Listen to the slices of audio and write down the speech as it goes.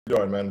You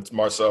doing, man? It's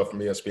Marcel from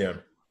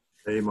ESPN.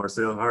 Hey,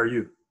 Marcel, how are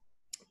you?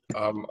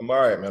 I'm all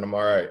right, man. I'm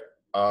all right.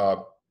 Uh,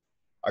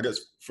 I guess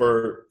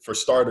for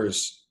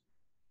starters,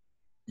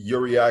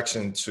 your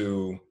reaction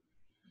to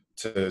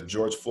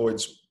George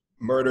Floyd's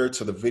murder,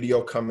 to the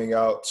video coming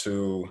out,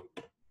 to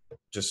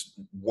just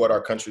what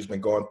our country's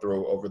been going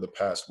through over the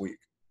past week.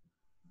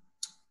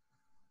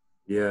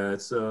 Yeah,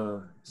 it's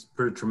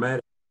pretty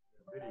traumatic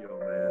video,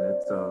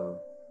 man.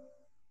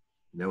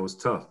 It was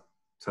tough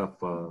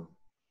to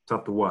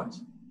watch,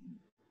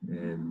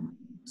 and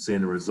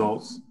seeing the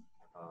results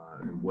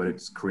and what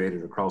it's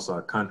created across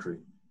our country.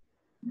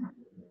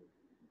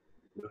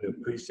 Really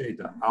appreciate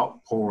the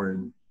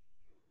outpouring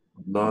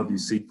of love you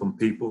see from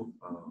people,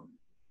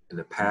 and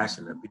the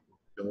passion that people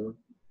are showing,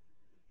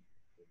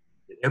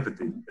 and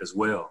empathy as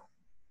well.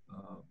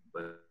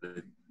 But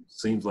it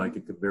seems like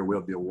it could very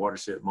well be a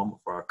watershed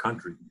moment for our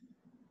country.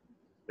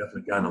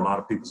 Definitely gotten a lot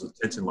of people's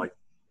attention like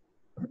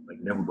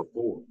never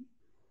before.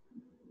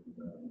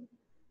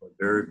 But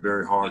very,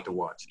 very hard to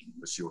watch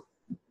for sure.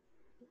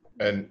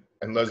 And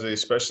Leslie,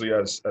 especially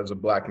as a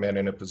black man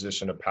in a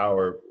position of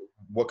power,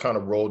 what kind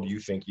of role do you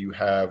think you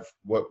have?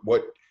 What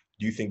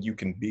do you think you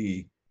can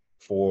be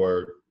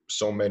for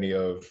so many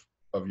of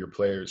your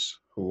players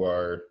who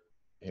are,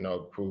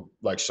 who,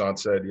 like Sean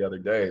said the other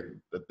day,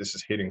 that this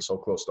is hitting so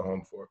close to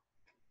home for?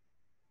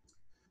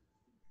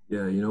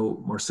 Yeah,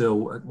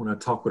 Marcel, when I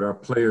talk with our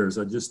players,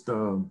 I just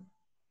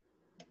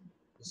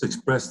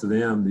express to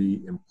them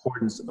the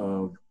importance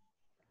of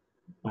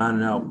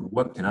finding out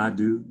what can I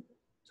do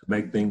to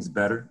make things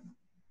better.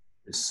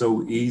 It's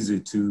so easy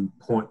to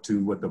point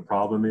to what the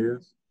problem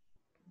is.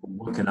 But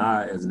what can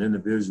I, as an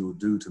individual,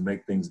 do to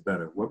make things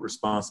better? What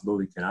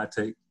responsibility can I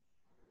take?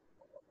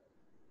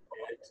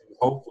 And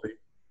hopefully,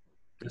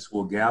 this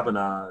will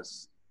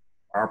galvanize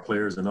our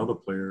players and other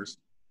players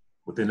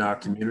within our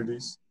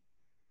communities,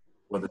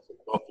 whether it's in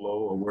Buffalo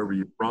or wherever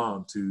you're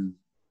from, to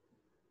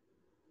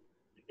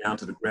get down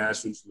to the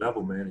grassroots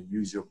level, man, and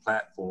use your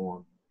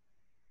platform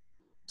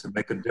to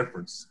make a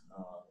difference.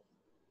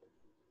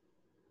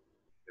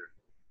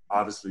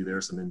 Obviously,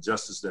 there's some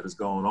injustice that is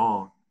going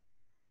on,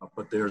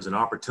 but there's an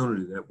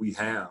opportunity that we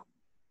have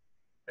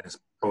as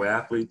pro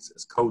athletes,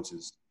 as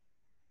coaches,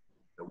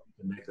 that we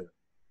can make a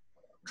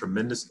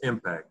tremendous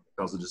impact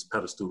because of this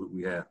pedestal that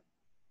we have.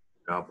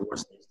 Our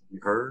voice needs to be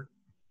heard,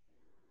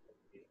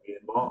 be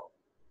involved,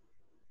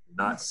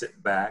 not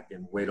sit back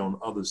and wait on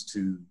others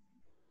to be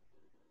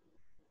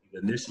the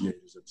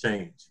initiators of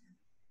change.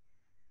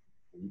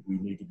 We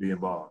need to be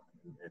involved.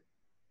 And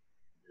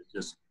it's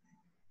just,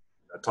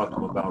 I talked to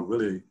them about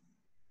really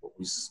what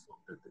we spoke,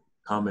 the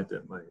comment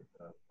that my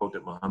quote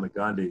that Mahatma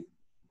Gandhi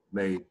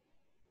made: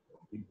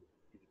 "The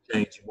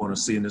change you want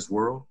to see in this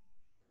world,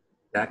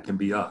 that can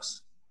be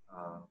us,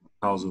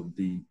 because of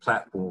the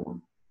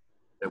platform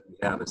that we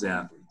have as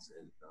athletes."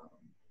 And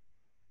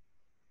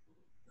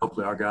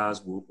hopefully, our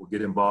guys will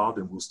get involved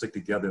and we'll stick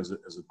together as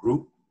a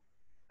group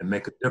and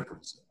make a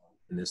difference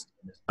in this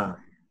time.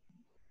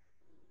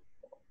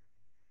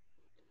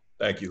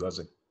 Thank you,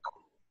 Leslie.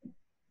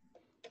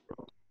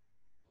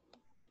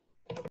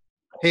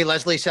 Hey,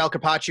 Leslie, Sal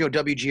Capaccio,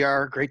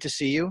 WGR. Great to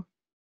see you.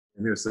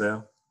 I'm here,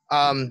 Sal.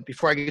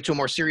 Before I get to a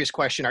more serious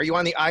question, are you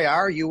on the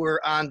IR? You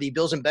were on the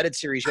Bills Embedded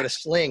series. You had a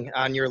sling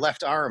on your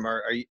left arm.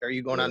 Are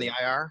you going on the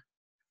IR?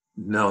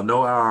 No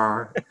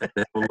IR.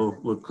 A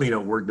little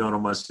cleanup work done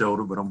on my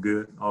shoulder, but I'm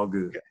good. All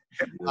good.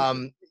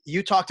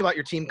 You talked about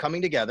your team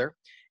coming together,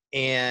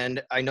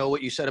 and I know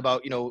what you said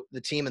about,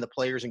 the team and the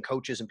players and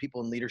coaches and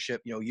people in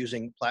leadership,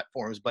 using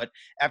platforms. But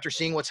after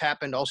seeing what's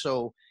happened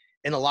also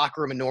in the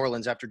locker room in New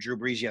Orleans after Drew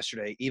Brees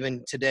yesterday,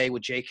 even today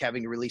with Jake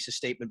having to release a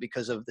statement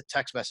because of the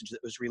text message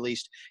that was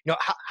released,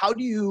 how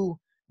do you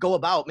go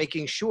about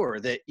making sure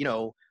that,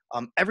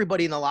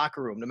 everybody in the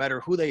locker room, no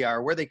matter who they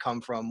are, where they come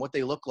from, what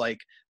they look like,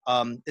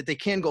 that they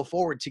can go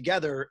forward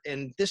together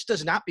and this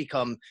does not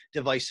become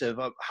divisive?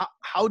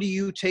 How do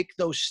you take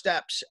those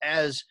steps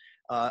as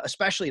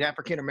especially an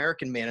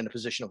African-American man in a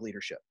position of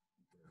leadership?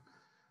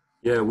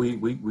 Yeah, we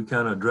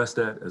kind of addressed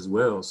that as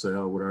well,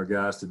 Sal, with our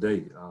guys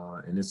today.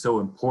 And it's so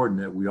important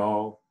that we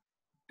all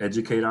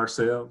educate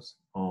ourselves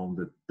on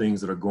the things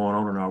that are going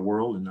on in our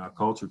world and our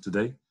culture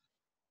today.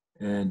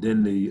 And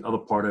then the other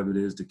part of it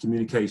is the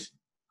communication,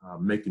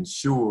 making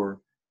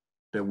sure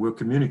that we're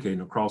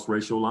communicating across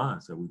racial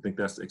lines. And we think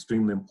that's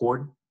extremely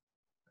important.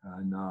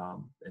 And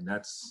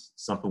that's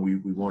something we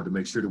wanted to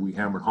make sure that we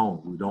hammered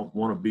home. We don't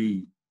want to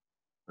be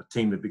a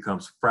team that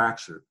becomes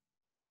fractured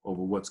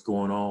over what's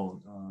going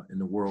on in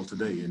the world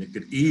today. And it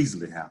could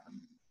easily happen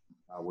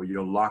where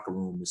your locker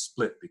room is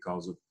split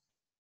because of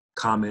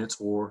comments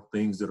or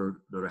things that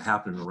are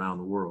happening around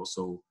the world.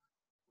 So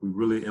we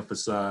really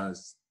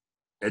emphasize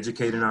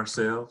educating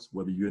ourselves,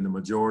 whether you're in the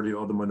majority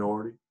or the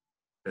minority,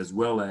 as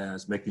well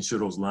as making sure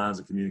those lines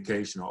of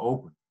communication are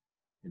open.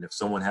 And if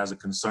someone has a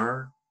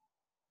concern,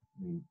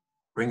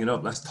 bring it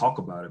up. Let's talk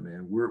about it,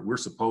 man. We're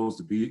supposed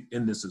to be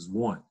in this as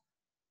one.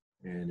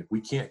 And if we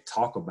can't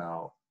talk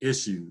about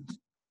issues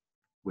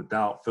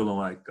without feeling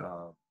like,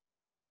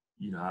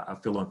 I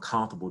feel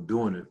uncomfortable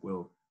doing it,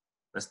 well,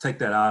 let's take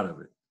that out of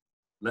it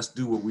let's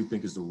do what we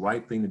think is the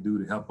right thing to do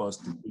to help us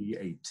to be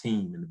a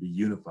team and to be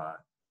unified.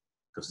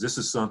 Because this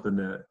is something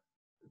that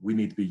we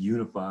need to be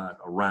unified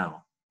around.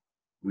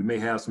 We may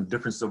have some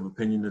difference of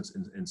opinions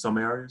in some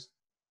areas,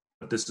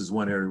 but this is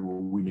one area where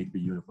we need to be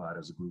unified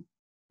as a group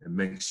and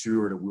make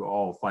sure that we're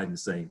all fighting the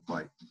same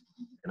fight.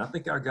 And I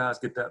think our guys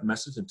get that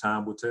message, and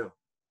time will tell.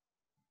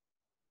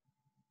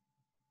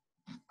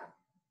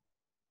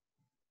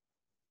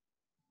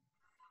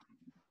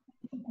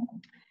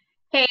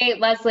 Hey,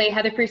 Leslie,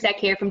 Heather Prusek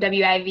here from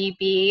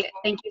WIVB.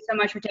 Thank you so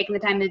much for taking the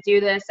time to do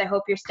this. I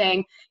hope you're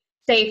staying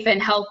safe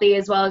and healthy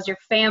as well as your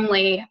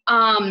family.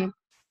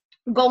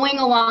 Going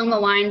along the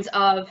lines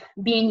of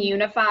being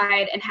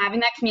unified and having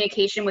that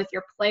communication with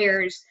your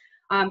players,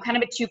 kind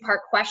of a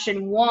two-part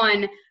question.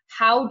 One,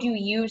 how do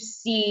you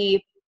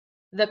see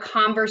the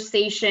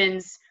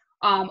conversations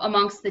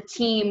amongst the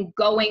team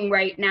going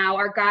right now?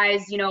 Are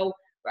guys,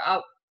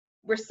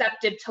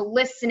 receptive to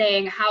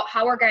listening?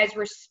 How are guys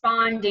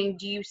responding?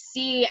 Do you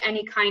see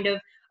any kind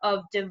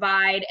of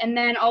divide? And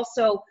then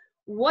also,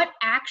 what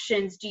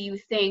actions do you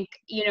think,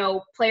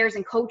 players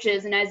and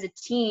coaches and as a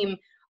team,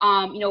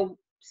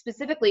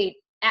 specifically,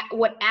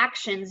 what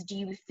actions do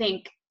you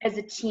think as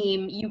a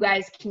team you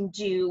guys can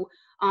do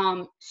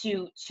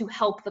to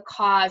help the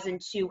cause and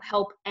to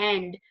help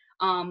end,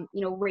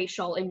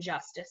 racial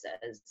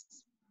injustices?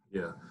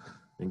 Yeah,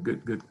 and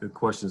good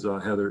questions,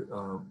 Heather.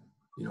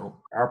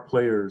 Our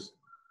players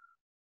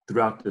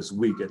throughout this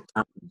week, at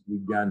times,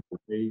 we've gotten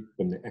away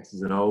from the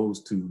X's and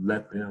O's to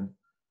let them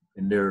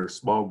in their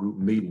small group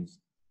meetings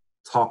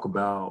talk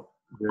about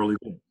world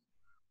events.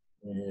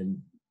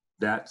 And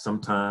that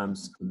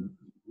sometimes can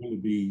really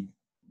be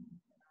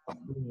a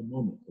freeing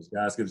moment because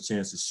guys get a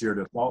chance to share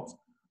their thoughts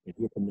and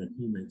hear from their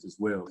teammates as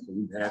well. So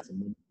we've had some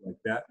moments like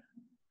that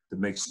to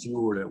make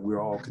sure that we're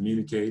all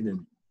communicating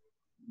and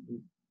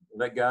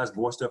let guys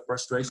voice their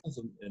frustrations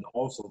and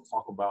also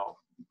talk about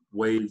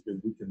ways that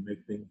we can make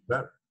things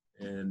better.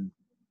 And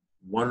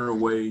one of the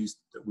ways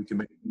that we can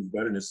make things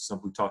better, and this is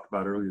something we talked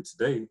about earlier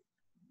today,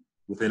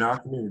 within our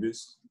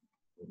communities,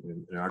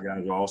 and our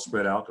guys are all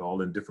spread out, they're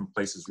all in different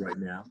places right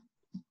now.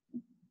 I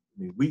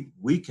mean,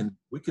 we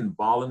can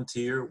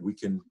volunteer, we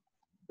can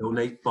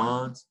donate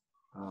funds,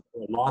 a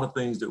lot of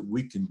things that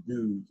we can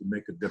do to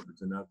make a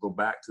difference. And I'll go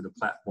back to the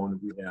platform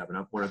that we have.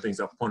 And one of the things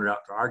I've pointed out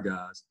to our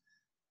guys,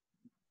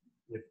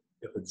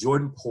 if a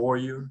Jordan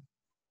Poirier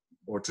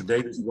or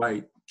Tre'Davious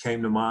White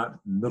came to my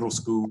middle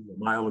school, or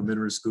my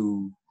elementary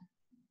school,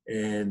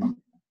 and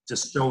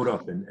just showed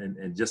up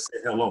and just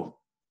said hello,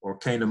 or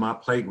came to my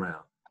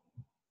playground,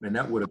 man,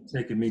 that would have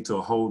taken me to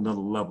a whole nother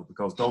level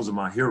because those are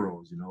my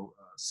heroes,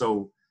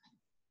 So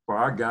for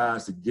our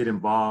guys to get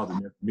involved in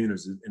their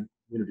communities,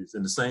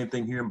 and the same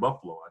thing here in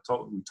Buffalo.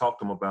 We talked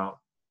to them about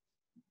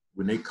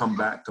when they come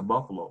back to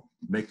Buffalo,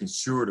 making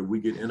sure that we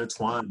get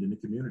intertwined in the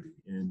community.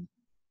 And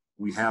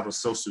we have a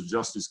social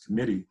justice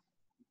committee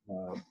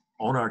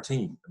on our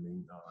team. I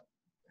mean,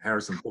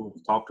 Harrison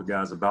Phillips talked to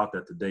guys about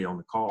that today on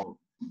the call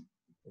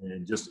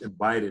and just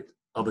invited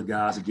other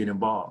guys to get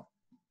involved.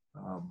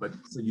 But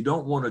so you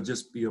don't want to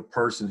just be a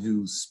person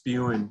who's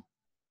spewing,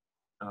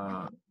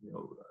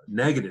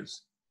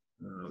 negatives.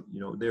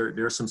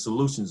 There are some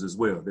solutions as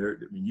well.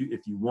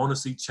 If you want to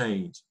see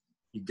change,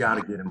 you got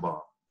to get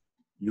involved.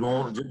 You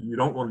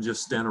don't want to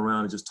just stand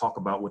around and just talk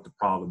about what the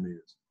problem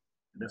is.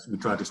 And that's what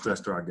we try to stress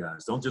to our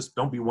guys.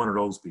 Don't be one of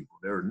those people.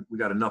 We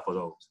got enough of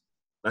those.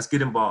 Let's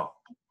get involved.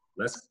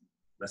 Let's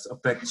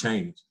affect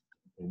change.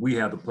 And we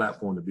have the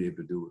platform to be able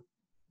to do it.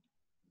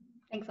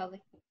 Thanks,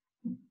 Leslie.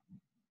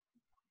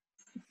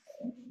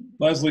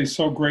 Leslie,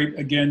 so great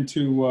again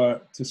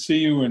to see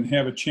you and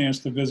have a chance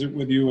to visit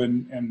with you.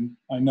 And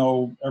I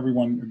know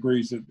everyone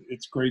agrees that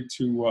it's great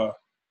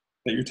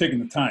that you're taking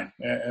the time,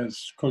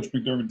 as Coach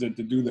McDermott did,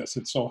 to do this.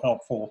 It's so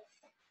helpful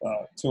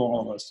to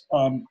all of us.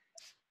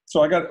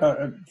 So I got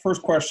a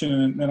first question,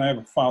 and then I have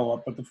a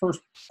follow-up. But the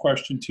first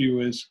question to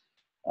you is,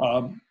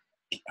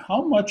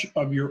 how much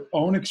of your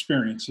own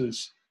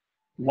experiences,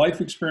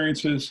 life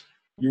experiences,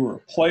 you were a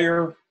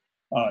player,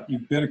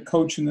 you've been a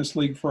coach in this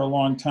league for a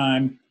long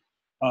time,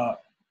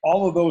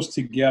 all of those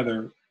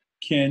together,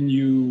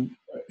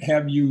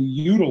 have you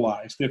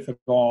utilized, if at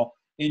all,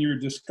 in your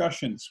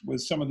discussions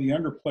with some of the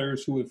younger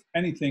players who, if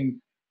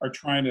anything, are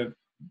trying to,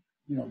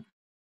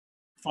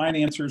 find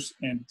answers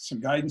and some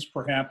guidance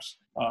perhaps,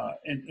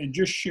 and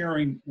just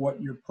sharing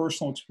what your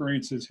personal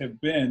experiences have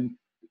been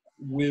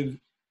with,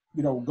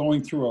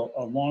 going through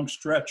a long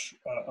stretch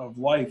of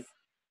life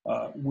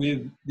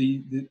with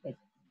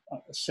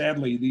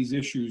sadly, these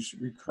issues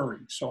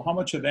recurring. So how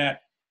much of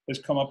that has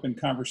come up in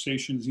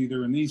conversations,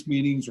 either in these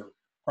meetings or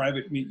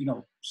private,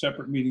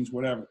 separate meetings,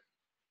 whatever?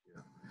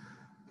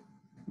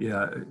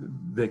 Yeah,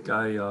 Vic,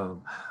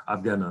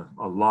 I've gotten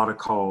a lot of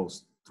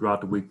calls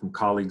throughout the week from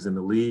colleagues in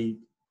the league,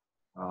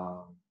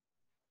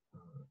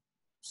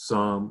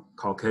 some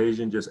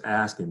Caucasian just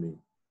asking me,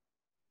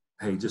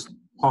 hey, just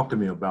talk to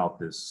me about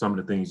this, some of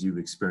the things you've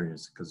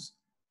experienced. Because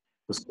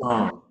for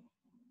some,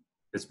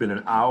 it's been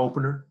an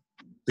eye-opener,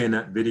 seeing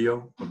that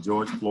video of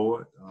George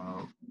Floyd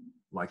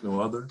like no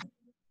other.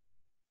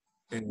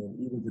 And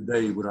even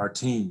today with our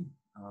team,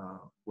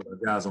 with our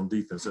guys on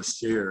defense, I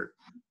shared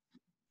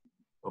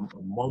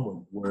a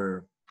moment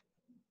where,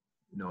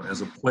 you know,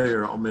 as a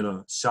player, I'm in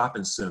a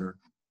shopping center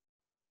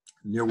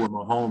near where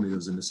my home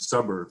is in the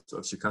suburbs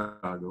of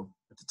Chicago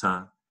at the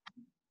time.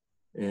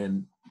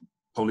 And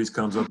police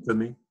comes up to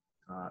me,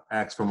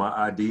 asks for my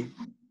ID.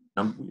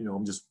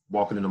 I'm just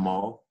walking in the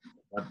mall.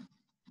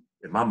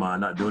 In my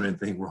mind, not doing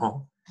anything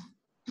wrong.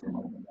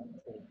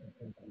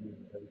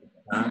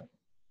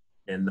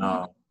 And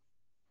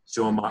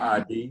showing my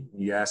ID.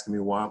 He asked me,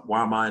 why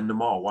am I in the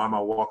mall? Why am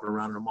I walking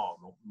around in the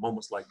mall?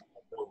 Moments like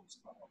those,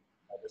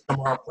 some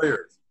of our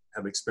players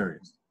have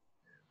experienced.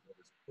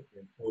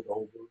 Being pulled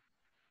over for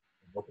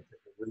no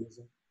particular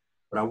reason.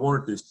 But I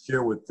wanted to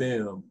share with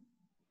them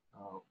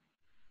a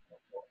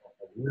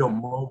real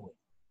moment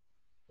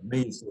for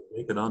me so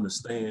they can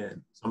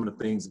understand some of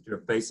the things that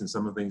they're facing,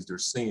 some of the things they're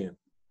seeing.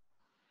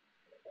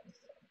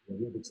 And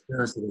we've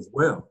experienced it as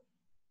well.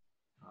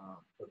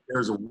 But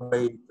there's a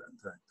way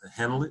to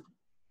handle it.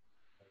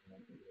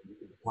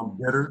 Become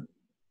better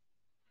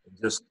and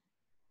just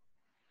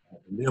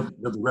live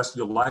the rest of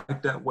your life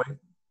that way,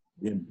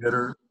 being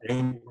bitter,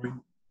 angry,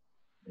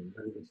 and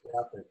ready to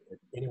snap at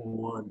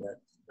anyone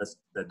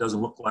that doesn't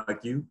look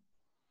like you.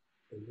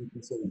 And you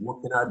can say,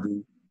 what can I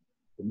do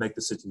to make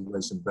the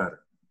situation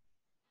better?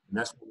 And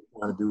that's what we're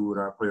trying to do with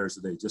our players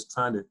today, just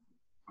trying to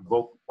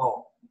evoke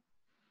thought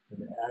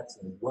and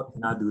action, what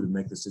can I do to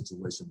make the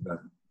situation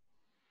better?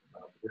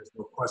 There's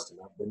no question.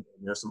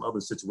 There's some other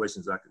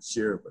situations I could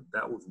share, but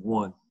that was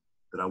one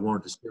that I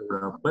wanted to share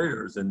with our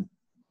players. And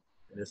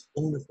as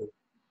soon as the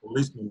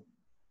policeman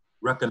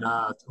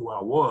recognized who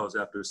I was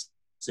after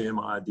seeing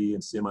my ID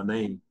and seeing my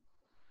name,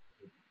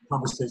 the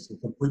conversation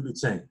completely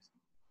changed.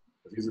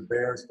 He's a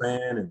Bears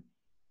fan, and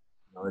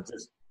it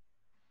just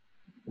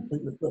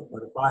completely flipped.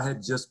 But if I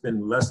had just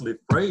been Leslie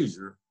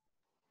Frazier,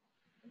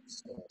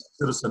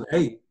 Citizen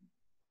A,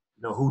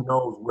 who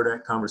knows where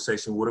that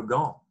conversation would have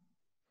gone.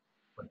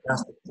 But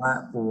that's the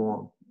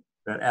platform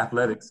that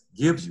athletics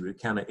gives you. It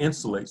kind of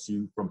insulates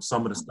you from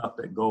some of the stuff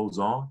that goes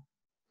on,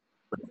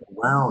 but it's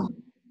around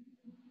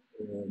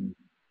you. And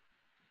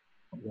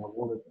I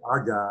wanted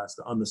our guys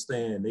to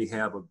understand they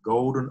have a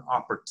golden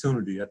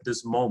opportunity at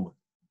this moment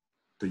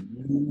to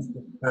use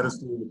the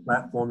pedestal, the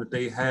platform that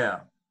they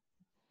have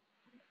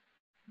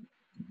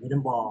to get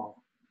involved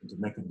and to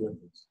make a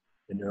difference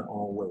in their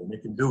own way. And they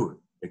can do it.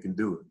 They can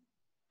do it.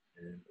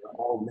 And they're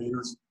all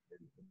leaders. It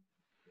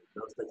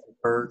does take some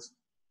courage.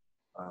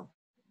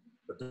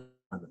 But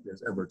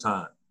there's ever a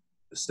time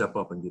to step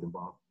up and get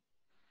involved.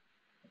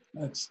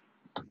 That's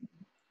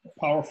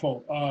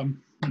powerful.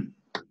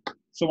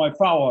 So my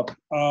follow-up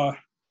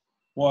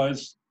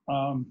was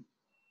the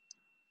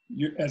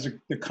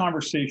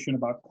conversation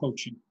about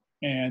coaching,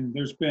 and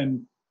there's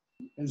been,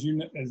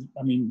 you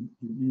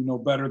know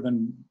better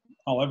than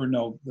I'll ever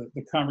know,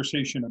 the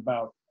conversation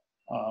about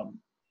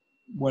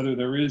whether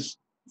there is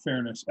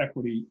fairness,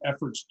 equity,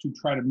 efforts to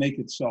try to make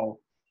it so.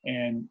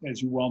 And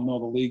as you well know,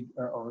 the league,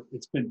 or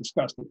it's been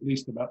discussed at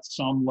least about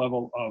some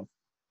level of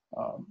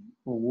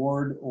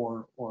reward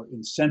or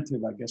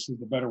incentive, I guess is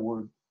the better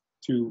word,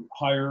 to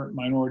hire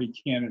minority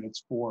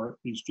candidates for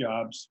these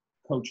jobs,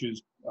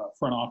 coaches,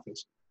 front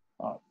office.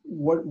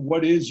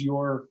 What is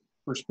your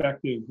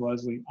perspective,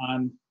 Leslie,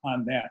 on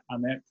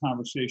that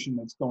conversation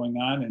that's going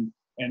on,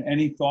 and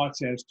any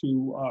thoughts as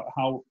to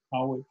how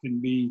it can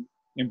be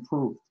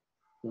improved,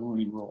 the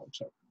Rooney Rule, et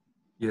cetera?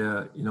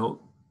 Yeah,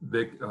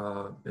 Vic,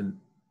 and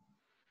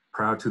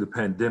prior to the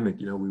pandemic,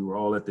 we were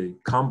all at the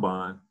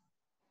Combine.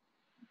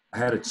 I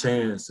had a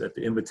chance at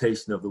the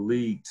invitation of the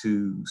league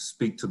to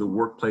speak to the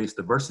Workplace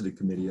Diversity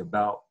Committee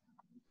about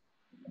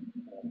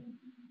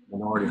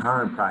minority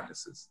hiring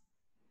practices.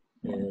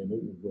 And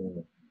it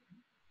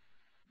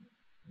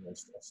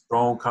was a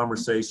strong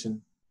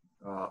conversation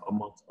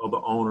amongst other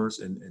owners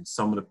and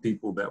some of the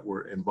people that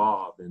were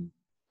involved. And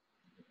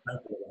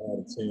thankfully I had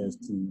a chance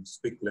to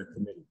speak to that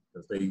committee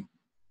because they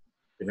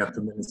have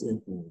tremendous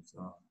influence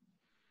when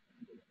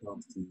it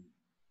comes to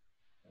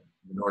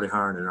minority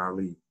hiring in our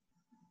league.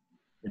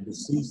 And to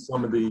see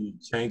some of the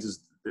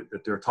changes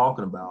that they're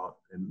talking about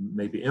and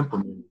maybe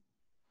implementing,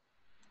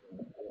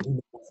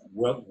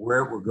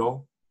 where it will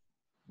go,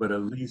 but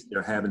at least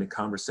they're having the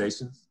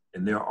conversations.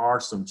 And there are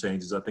some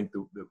changes. I think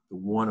the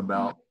one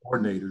about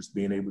coordinators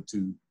being able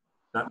to,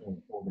 not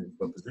only coordinators,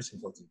 but position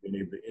coaches being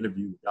able to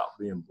interview without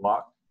being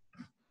blocked.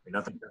 And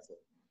I think that's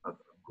a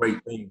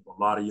great thing for a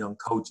lot of young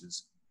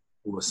coaches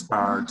who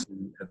aspire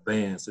to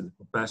advance in the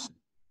profession.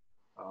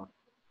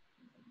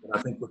 But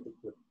I think with the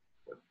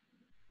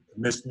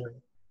commissioner,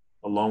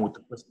 along with the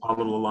Chris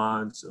Pollard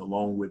Alliance,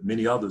 along with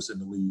many others in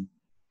the league,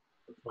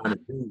 are trying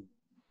to do,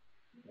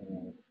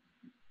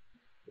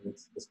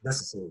 it's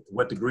necessary. To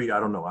what degree, I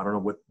don't know. I don't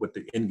know what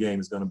the end game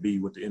is going to be,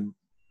 what the end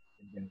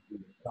game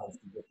is going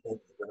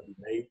to be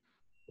made.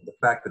 But the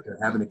fact that they're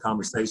having a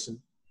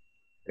conversation,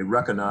 they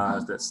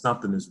recognize that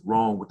something is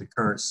wrong with the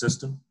current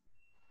system,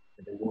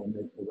 and they want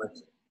to make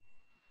correction.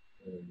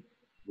 And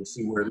we'll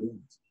see where it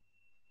leads.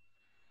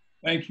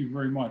 Thank you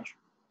very much.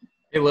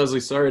 Hey, Leslie,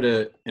 sorry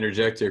to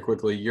interject here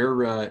quickly.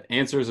 Your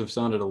answers have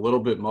sounded a little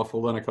bit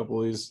muffled on a couple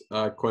of these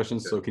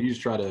questions. So can you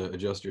just try to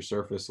adjust your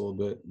surface a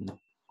little bit? And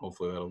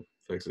hopefully that'll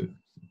fix it.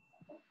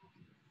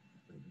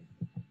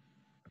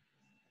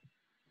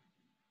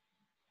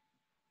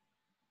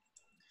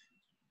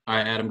 All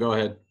right, Adam, go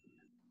ahead.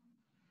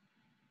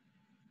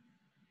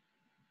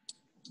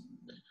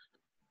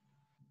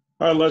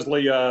 Hi,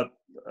 Leslie.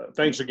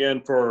 Thanks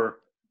again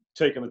for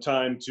taking the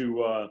time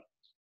to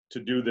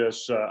do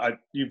this.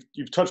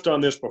 You've touched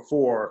on this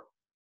before,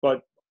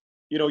 but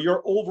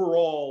your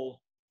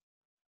overall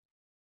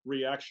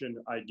reaction,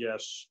 I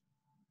guess,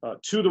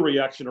 to the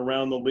reaction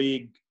around the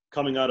league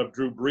coming out of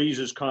Drew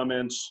Brees'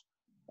 comments.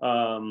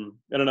 And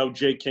I know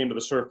Jake came to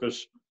the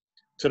surface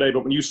today,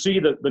 but when you see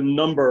the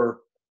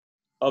number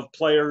of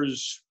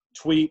players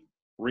tweet,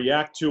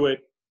 react to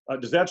it,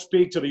 does that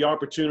speak to the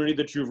opportunity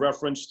that you've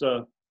referenced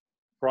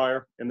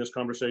prior in this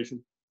conversation?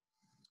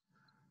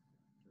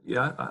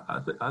 Yeah,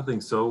 I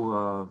think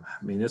so.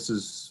 I mean, this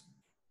is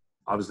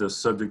obviously a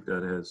subject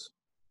that has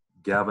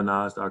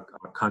galvanized our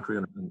country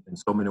in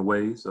so many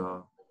ways.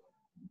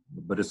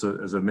 But it's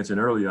as I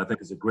mentioned earlier, I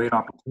think it's a great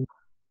opportunity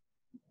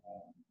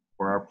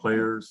for our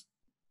players,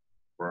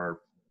 for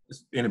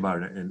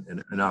anybody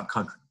in our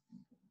country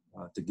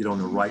to get on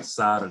the right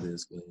side of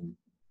this and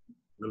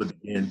really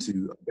begin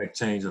to affect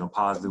change in a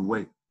positive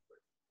way.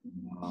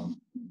 I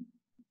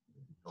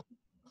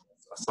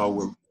saw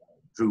where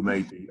Drew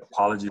made the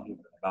apology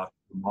about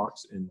the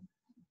remarks, and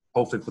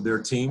hopefully for their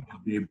team to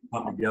be able to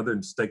come together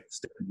and stick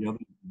together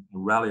and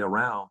rally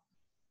around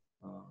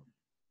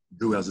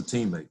Drew as a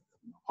teammate.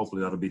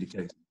 Hopefully that'll be the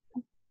case.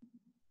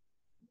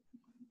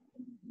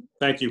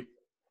 Thank you.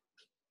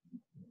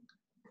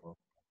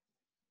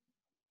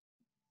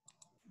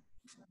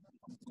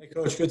 Hey,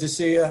 Coach, good to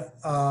see you.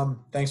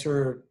 Thanks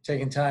for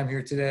taking time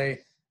here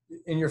today.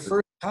 In your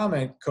first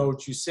comment,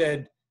 Coach, you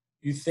said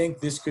you think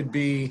this could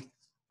be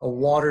a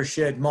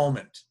watershed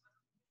moment.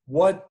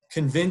 What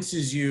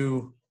convinces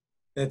you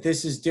that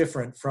this is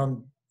different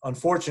from,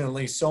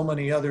 unfortunately, so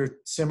many other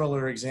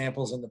similar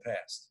examples in the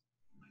past?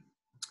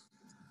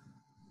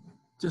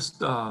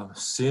 Just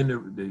seeing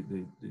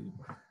the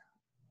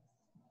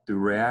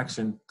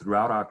reaction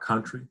throughout our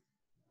country.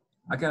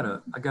 I got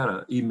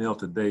an email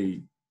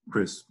today,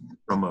 Chris,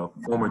 from a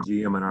former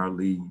GM in our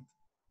league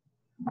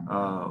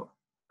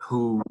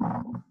who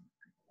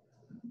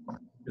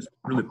just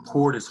really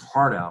poured his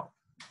heart out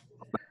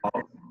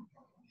about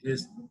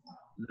his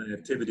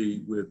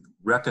activity with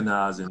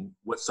recognizing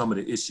what some of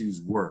the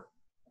issues were.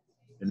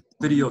 And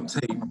the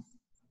videotape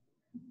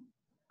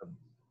of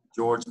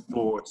George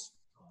Floyd's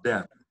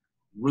death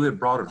really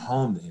brought it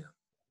home to him.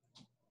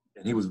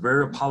 And he was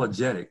very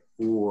apologetic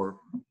for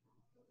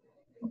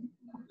the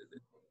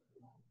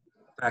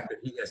fact that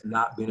he has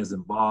not been as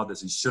involved as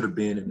he should have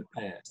been in the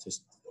past,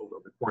 just over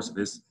the course of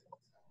his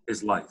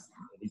life.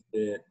 And he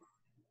said,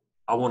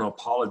 I want to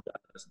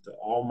apologize to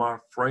all my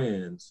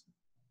friends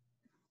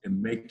and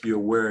make you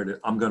aware that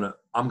I'm gonna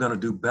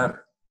do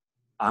better.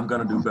 I'm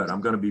gonna do better. I'm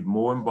gonna be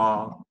more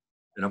involved,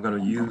 and I'm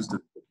gonna use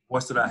the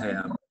voice that I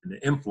have and the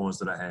influence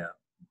that I have,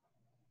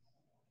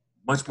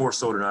 much more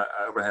so than I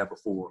ever have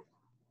before,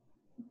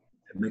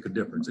 and make a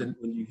difference. And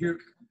when you hear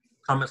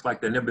comments like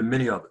that, and there have been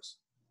many others,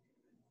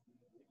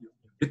 you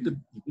get the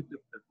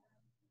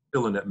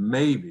feeling that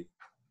maybe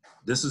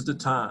this is the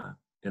time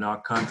in our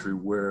country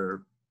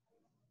where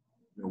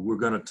we're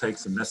going to take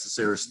some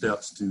necessary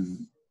steps to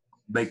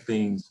make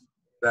things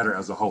better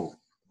as a whole.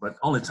 But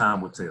only time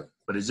will tell.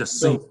 But it just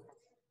seems.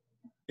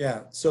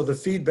 Yeah. So the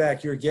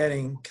feedback you're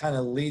getting kind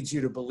of leads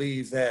you to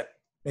believe that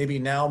maybe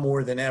now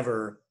more than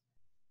ever,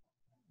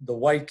 the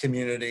white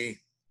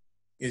community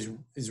is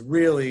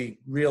really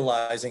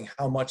realizing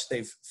how much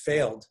they've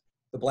failed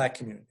the black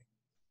community.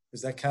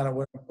 Is that kind of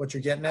what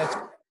you're getting at?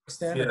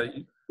 Yeah.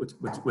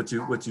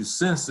 What you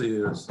sense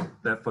is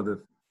that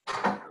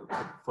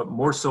for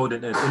more so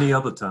than at any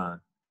other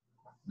time,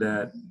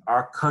 that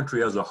our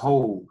country as a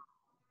whole,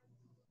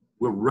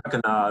 we're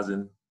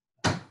recognizing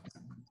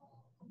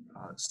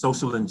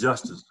social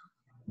injustice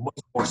much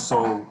more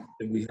so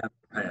than we have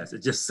in the past.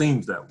 It just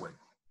seems that way.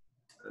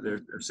 There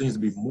seems to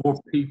be more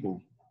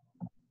people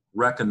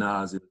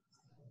recognizing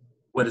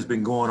what has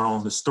been going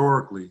on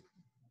historically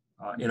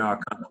in our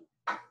country,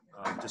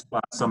 just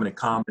by some of the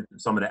comments and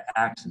some of the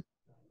actions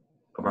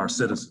of our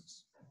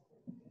citizens.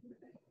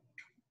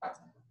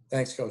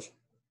 Thanks, Coach.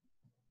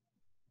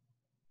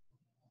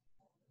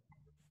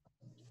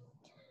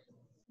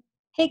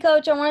 Hey,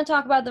 Coach, I want to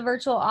talk about the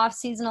virtual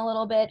offseason a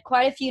little bit.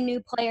 Quite a few new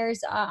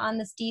players on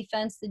this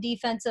defense, the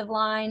defensive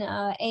line,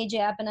 AJ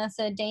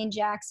Epinesa, Dane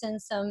Jackson,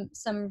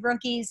 some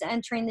rookies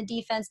entering the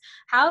defense.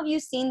 How have you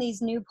seen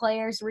these new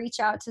players reach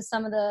out to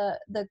some of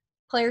the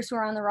players who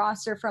are on the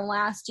roster from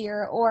last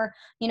year, or,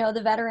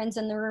 the veterans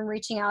in the room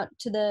reaching out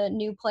to the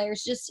new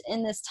players just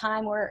in this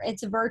time where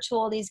it's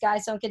virtual, these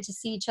guys don't get to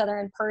see each other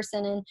in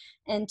person,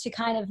 and to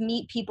kind of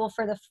meet people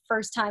for the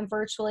first time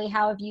virtually?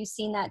 How have you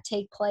seen that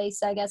take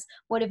place? I guess,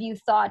 what have you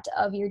thought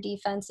of your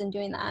defense in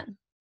doing that?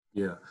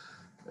 Yeah,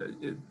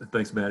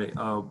 Thanks, Maddie.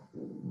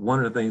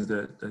 One of the things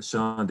that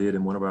Sean did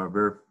in one of our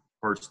very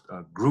first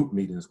group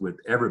meetings with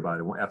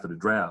everybody after the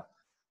draft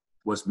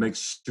was make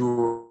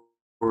sure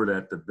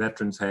that the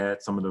veterans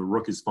had some of the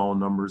rookies' phone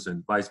numbers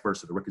and vice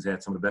versa. The rookies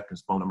had some of the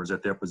veterans' phone numbers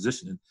at their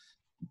position.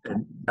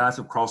 And guys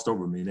have crossed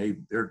over. I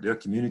mean, they're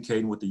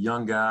communicating with the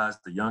young guys.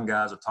 The young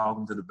guys are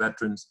talking to the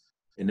veterans,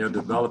 and they're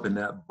developing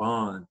that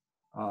bond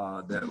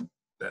that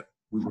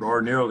we would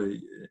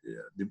ordinarily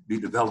be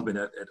developing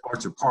at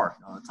Orchard Park,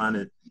 trying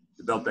to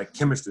develop that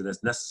chemistry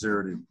that's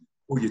necessary to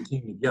pull your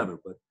team together.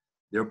 But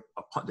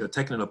they're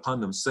taking it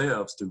upon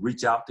themselves to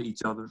reach out to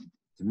each other,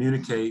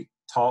 communicate,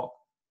 talk,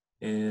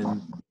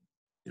 and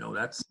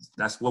that's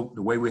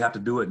the way we have to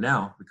do it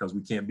now, because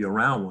we can't be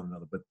around one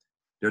another. But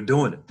they're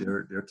doing it.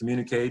 They're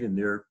communicating.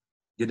 They're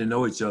getting to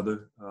know each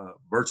other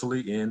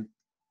virtually and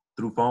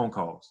through phone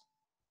calls.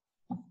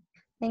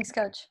 Thanks,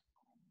 Coach.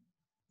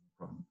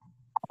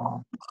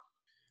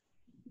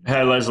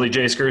 Hi, Leslie.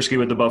 Jay Skursky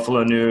with the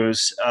Buffalo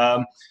News.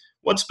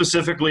 What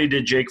specifically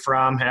did Jake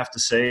Fromm have to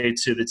say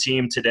to the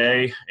team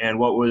today, and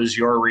what was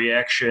your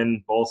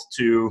reaction both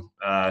to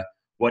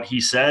what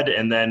he said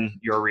and then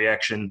your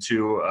reaction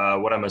to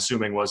what I'm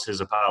assuming was his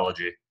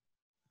apology?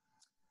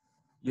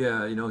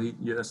 Yeah,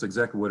 that's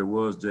exactly what it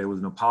was, Jay. It was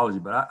an apology.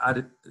 But I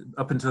did,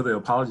 up until the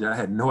apology, I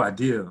had no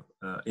idea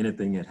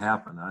anything had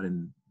happened. I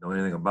didn't know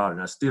anything about it.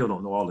 And I still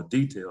don't know all the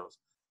details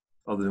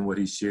other than what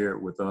he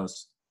shared with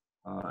us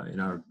in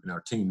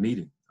our team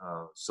meeting.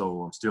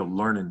 So I'm still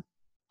learning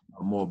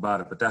more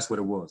about it. But that's what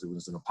it was. It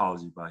was an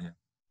apology by him.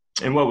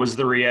 And what was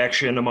the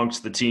reaction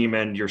amongst the team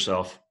and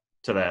yourself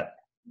to that?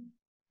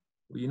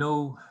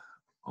 Well,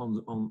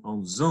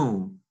 on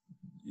Zoom,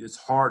 it's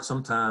hard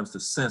sometimes to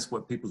sense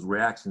what people's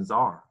reactions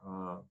are.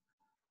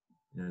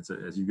 And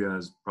as you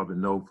guys probably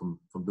know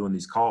from doing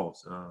these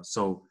calls.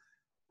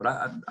 But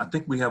I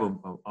think we have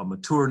a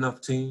mature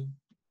enough team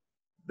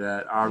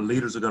that our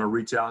leaders are going to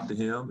reach out to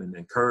him and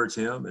encourage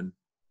him,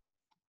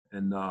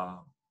 and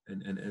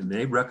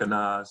they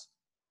recognize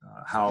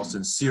how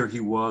sincere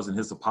he was in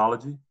his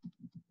apology.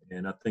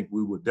 And I think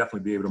we would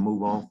definitely be able to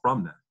move on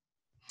from that.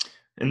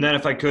 And then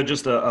if I could,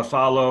 just a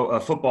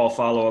football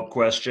follow-up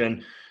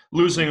question.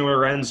 Losing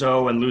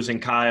Lorenzo and losing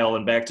Kyle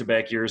in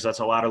back-to-back years, that's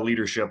a lot of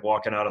leadership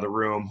walking out of the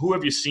room. Who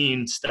have you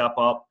seen step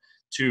up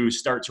to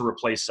start to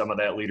replace some of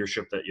that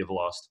leadership that you've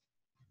lost?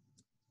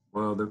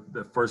 Well,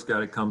 the first guy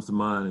that comes to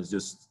mind is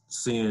just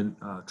seeing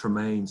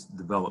Tremaine's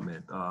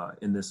development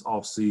in this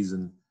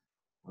off-season,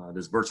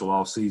 this virtual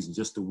off-season,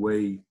 just the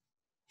way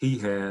he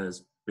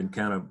has been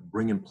kind of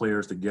bringing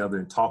players together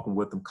and talking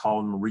with them,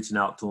 calling them, reaching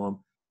out to them,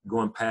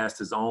 going past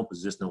his own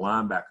position, the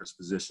linebacker's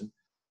position.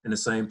 And the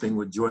same thing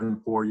with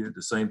Jordan Poirier,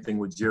 the same thing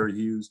with Jerry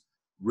Hughes,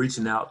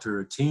 reaching out to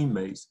her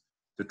teammates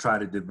to try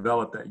to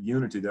develop that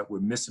unity that we're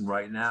missing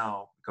right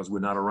now because we're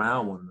not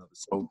around one another.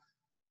 So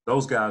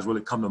those guys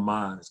really come to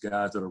mind as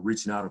guys that are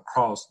reaching out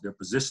across their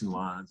position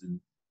lines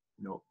and,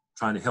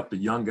 trying to help the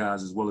young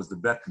guys as well as the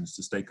veterans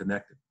to stay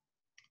connected.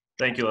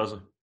 Thank you, Leslie.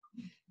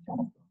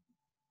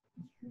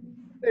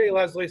 Hey,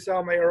 Leslie,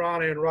 Sal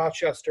Mayorana in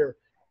Rochester.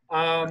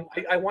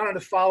 I wanted to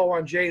follow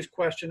on Jay's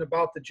question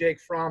about the Jake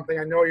Fromm thing.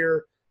 I know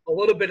you're a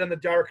little bit in the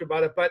dark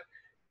about it, but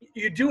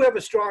you do have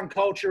a strong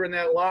culture in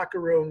that locker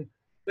room.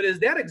 But is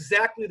that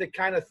exactly the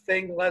kind of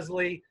thing,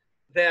 Leslie,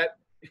 that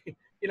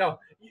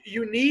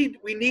we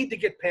need to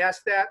get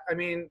past that? I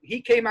mean, he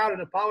came out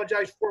and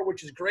apologized for it,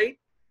 which is great,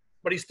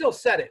 but he still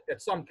said it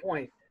at some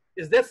point.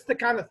 Is this the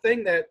kind of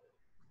thing that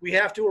we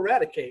have to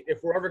eradicate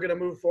if we're ever going to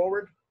move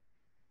forward?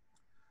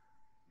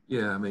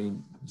 Yeah, I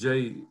mean,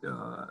 Jake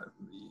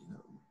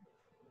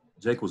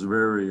was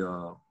very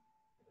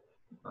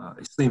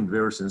he seemed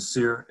very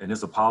sincere in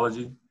his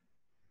apology.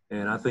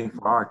 And I think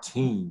for our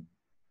team,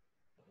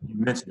 you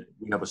mentioned it,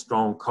 we have a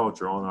strong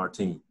culture on our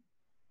team.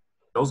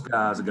 Those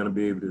guys are going to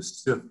be able to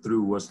sift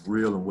through what's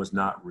real and what's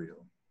not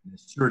real. And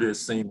it sure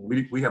does seem,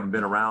 we haven't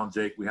been around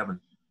Jake. We haven't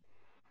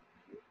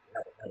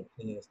had a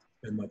chance to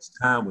spend much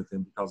time with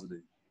him because of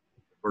the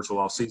virtual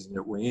off season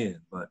that we're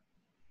in. But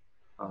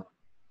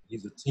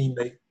he's a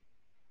teammate.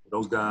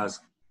 Those guys,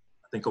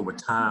 I think over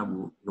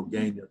time, will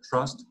gain their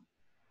trust.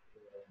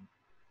 And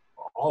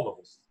all of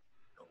us,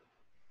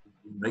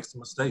 we make some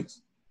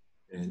mistakes.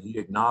 And he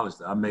acknowledged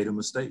that I made a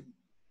mistake.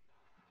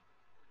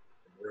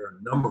 And there are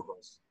a number of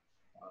us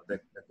that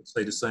could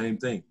say the same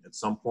thing at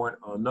some point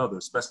or another,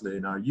 especially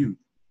in our youth.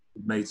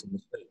 We made some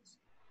mistakes.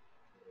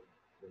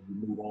 And you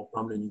move on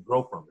from it and you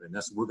grow from it. And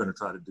that's what we're going to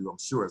try to do, I'm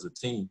sure, as a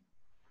team.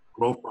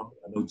 Grow from it.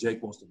 I know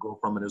Jake wants to grow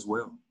from it as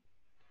well.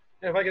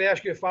 And if I could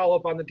ask you a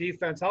follow-up on the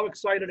defense, how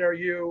excited are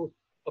you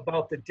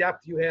about the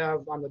depth you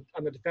have on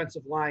the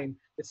defensive line?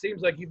 It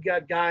seems like you've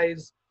got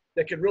guys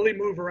that can really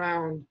move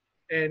around,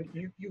 and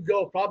you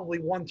go probably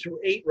 1 through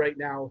 8 right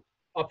now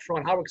up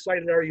front. How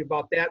excited are you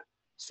about that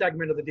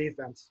segment of the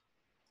defense?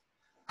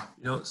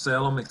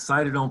 Sal, I'm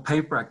excited on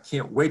paper. I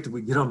can't wait till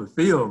we get on the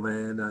field,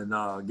 man,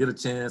 and get a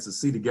chance to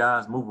see the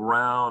guys move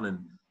around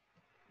and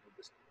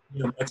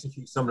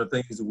execute some of the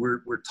things that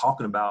we're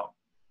talking about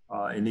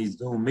in these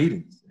Zoom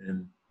meetings.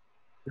 And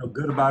feel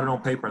good about it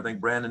on paper. I think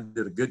Brandon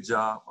did a good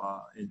job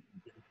in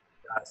getting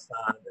guys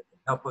signed that can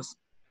help us.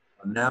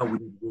 Now we need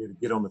to be able to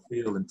get on the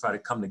field and try to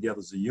come together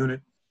as a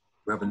unit.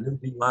 We have a new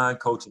D-line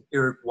coach,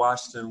 Eric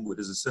Washington, with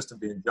his assistant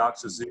being Jock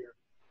Shazier.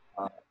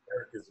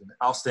 Eric is an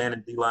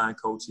outstanding D-line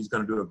coach. He's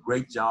going to do a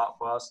great job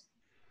for us.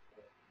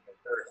 I'm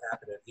very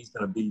happy that he's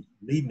going to be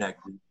leading that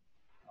group.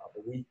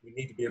 But we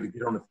need to be able to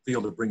get on the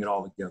field to bring it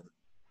all together.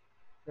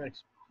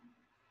 Thanks.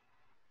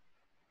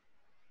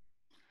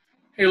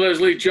 Hey,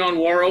 Leslie, John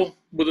Worrell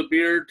with a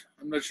beard.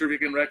 I'm not sure if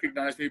you can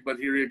recognize me, but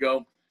here you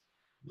go.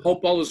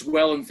 Hope all is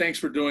well, and thanks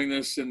for doing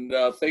this, and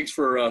thanks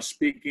for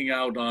speaking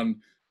out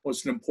on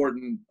what's an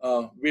important,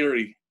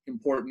 very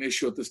important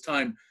issue at this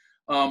time.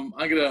 I'm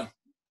gonna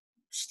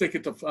stay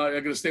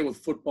with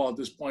football at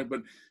this point,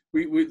 but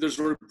there's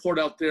a report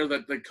out there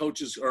that the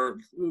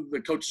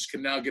coaches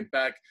can now get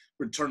back,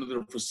 return to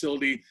their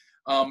facility.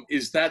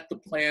 Is that the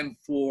plan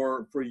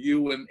for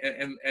you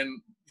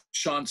and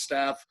Sean's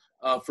staff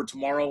for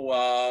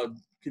tomorrow?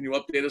 Can you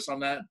update us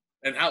on that?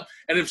 And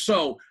if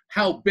so,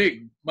 how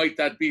big might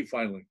that be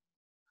finally?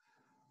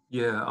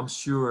 Yeah, I'm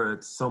sure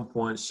at some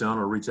point Sean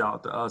will reach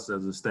out to us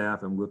as a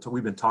staff, and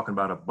we've been talking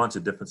about a bunch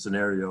of different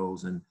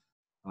scenarios. And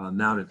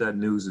now that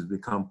news has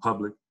become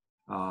public,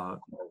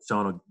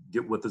 Sean will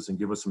get with us and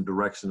give us some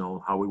direction on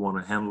how we want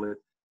to handle it.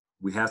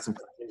 We have some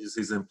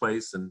contingencies in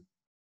place, and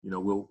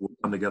we'll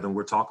come together and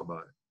we'll talk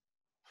about it.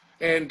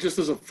 And just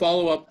as a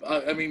follow-up,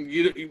 I mean,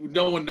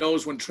 no one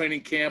knows when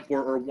training camp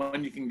or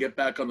when you can get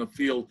back on the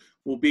field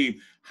will be.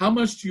 How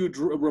much do you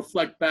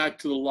reflect back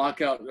to the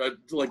lockout,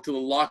 to the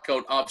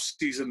lockout off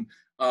season?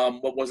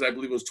 What was it? I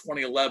believe it was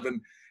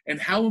 2011.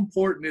 And how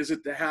important is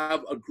it to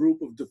have a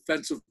group of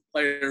defensive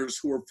players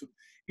who are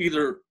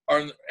either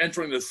are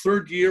entering the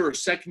third year or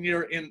second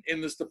year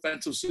in this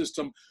defensive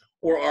system,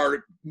 or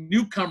are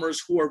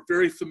newcomers who are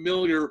very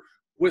familiar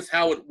with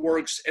how it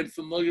works and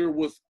familiar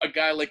with a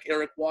guy like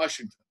Eric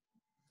Washington?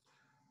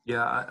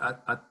 Yeah,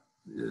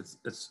 it's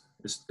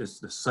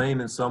the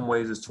same in some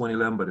ways as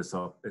 2011, but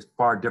it's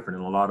far different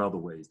in a lot of other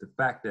ways. The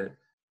fact that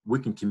we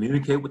can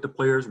communicate with the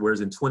players,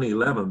 whereas in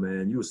 2011,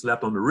 man, you were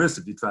slapped on the wrist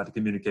if you tried to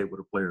communicate with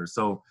a player.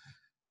 So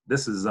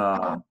this is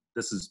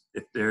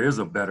if there is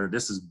a better,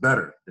 this is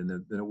better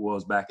than it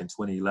was back in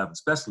 2011,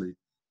 especially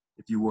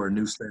if you were a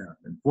new staff.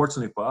 And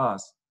fortunately for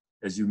us,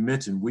 as you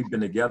mentioned, we've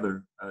been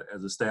together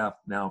as a staff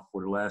now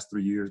for the last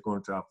 3 years,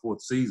 going to our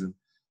 4th season.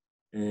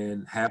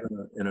 And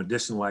having an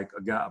addition like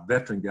a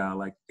veteran guy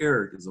like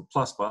Eric is a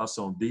plus for us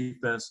on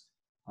defense.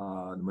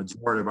 The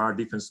majority of our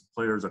defensive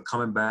players are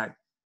coming back,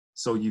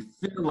 so you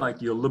feel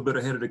like you're a little bit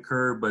ahead of the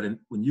curve. But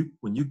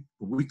when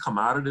we come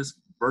out of this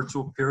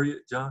virtual period,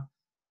 John,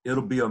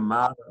 it'll be a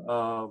matter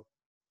of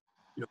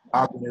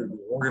our being able to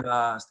be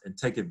organized and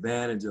take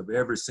advantage of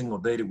every single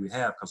day that we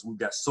have, because we've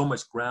got so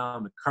much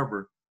ground to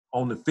cover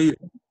on the field.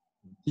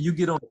 When you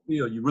get on the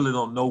field, you really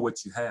don't know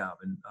what you have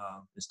and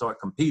start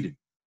competing.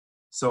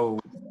 So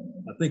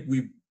I think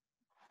we've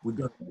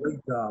done a great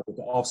job with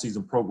the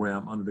off-season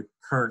program under the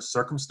current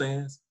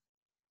circumstance,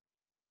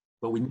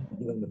 but we need to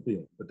get on the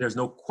field. But there's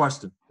no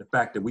question the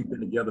fact that we've been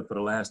together for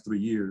the last 3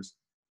 years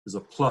is a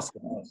plus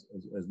for us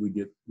as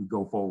we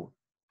go forward.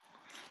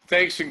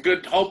 Thanks, and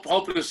good.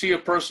 Hoping to see you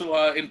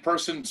in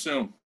person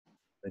soon.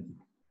 Thank you.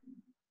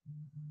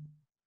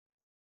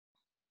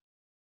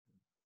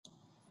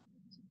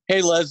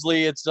 Hey,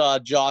 Leslie, it's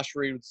Josh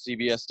Reed with the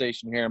CBS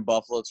station here in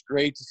Buffalo. It's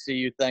great to see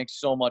you. Thanks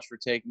so much for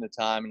taking the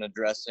time and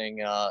addressing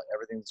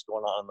everything that's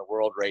going on in the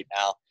world right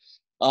now.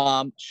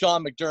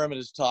 Sean McDermott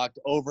has talked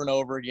over and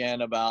over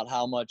again about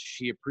how much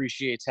he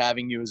appreciates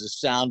having you as a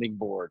sounding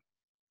board.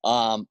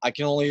 I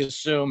can only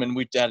assume, and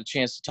we had a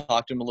chance to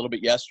talk to him a little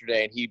bit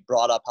yesterday, and he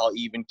brought up how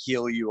even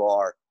keel you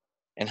are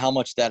and how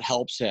much that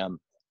helps him.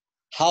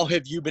 How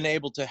have you been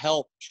able to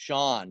help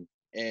Sean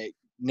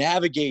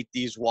navigate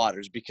these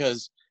waters?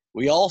 Because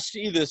we all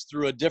see this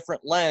through a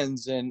different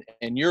lens, and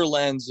your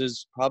lens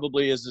is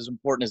probably as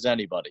important as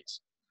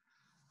anybody's.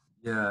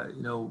 Yeah,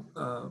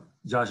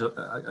 Josh,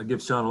 I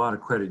give Sean a lot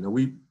of credit.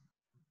 We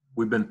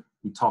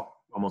talk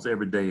almost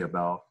every day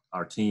about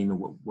our team and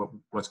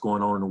what's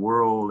going on in the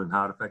world and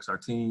how it affects our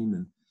team.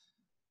 And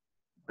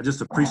I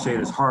just appreciate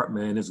his heart,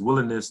 man, his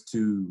willingness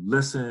to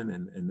listen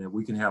and that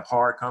we can have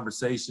hard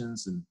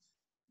conversations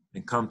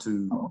and come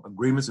to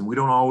agreements. And we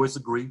don't always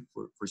agree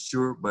for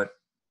sure, but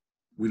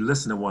we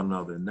listen to one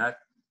another, and that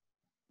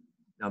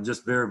I'm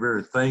just very,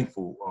 very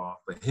thankful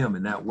for him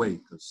in that way,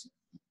 because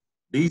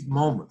these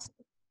moments,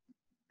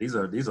 these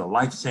are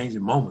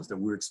life-changing moments that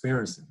we're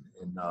experiencing,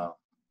 and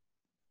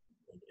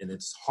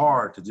it's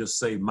hard to just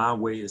say my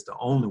way is the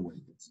only way.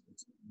 You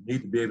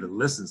need to be able to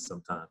listen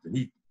sometimes, and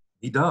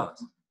he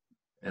does,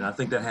 and I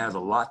think that has a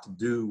lot to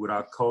do with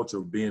our culture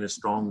of being as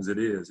strong as it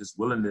is. His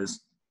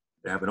willingness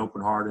to have an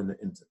open heart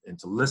and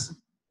to listen,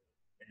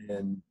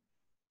 and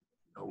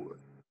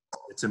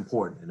it's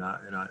important, and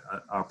I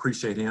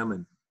appreciate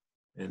him,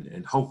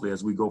 and hopefully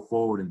as we go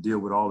forward and deal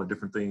with all the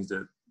different things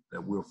that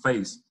we'll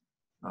face,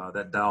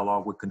 that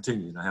dialogue will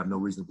continue, and I have no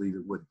reason to believe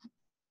it wouldn't.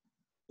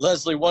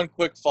 Leslie, one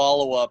quick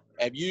follow-up.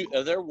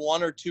 Are there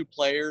one or two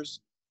players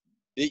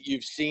that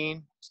you've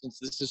seen since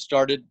this has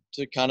started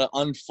to kind of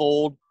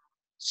unfold,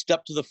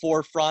 step to the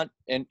forefront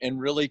and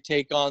really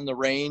take on the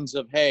reins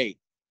of, hey,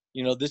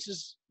 this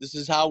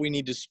is how we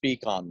need to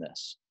speak on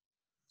this?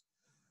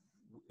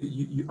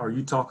 Are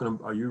you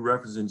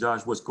referencing,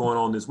 Josh, what's going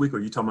on this week, or are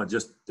you talking about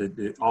just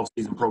the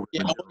off-season program?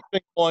 Yeah, what's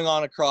been going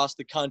on across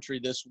the country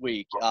this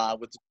week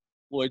with the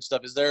Floyd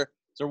stuff? Is there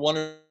one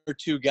or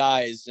two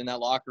guys in that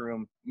locker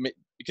room,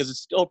 because it's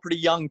still a pretty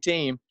young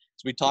team,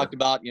 as we talked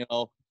about,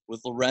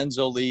 with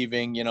Lorenzo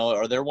leaving,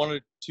 are there one or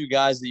two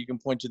guys that you can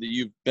point to that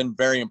you've been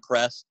very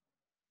impressed?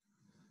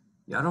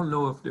 Yeah, I don't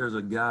know if there's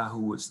a guy who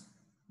would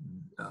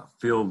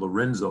fill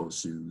Lorenzo's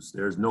shoes.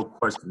 There's no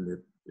question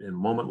that in a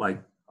moment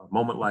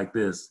like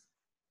this,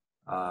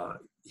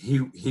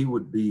 he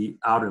would be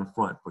out in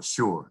front for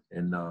sure.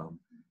 And I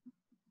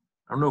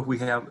don't know if we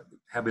have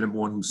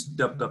anyone who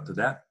stepped up to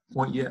that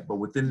point yet, but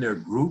within their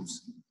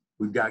groups,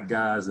 we've got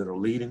guys that are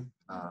leading.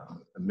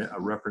 I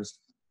referenced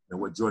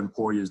what Jordan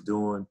Poirier is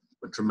doing,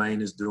 what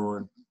Tremaine is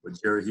doing, what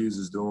Jerry Hughes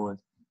is doing.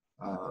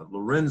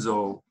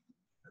 Lorenzo,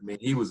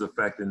 he was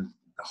affecting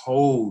the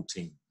whole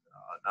team,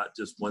 not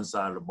just one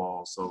side of the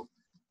ball. So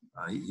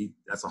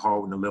that's a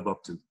hard one to live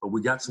up to. But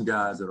we got some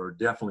guys that are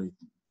definitely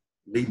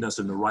leading us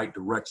in the right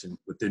direction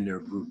within their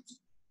groups.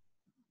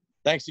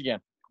 Thanks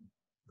again.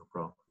 No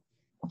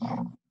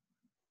problem.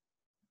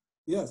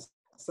 Yes.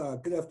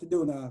 Good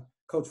afternoon,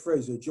 Coach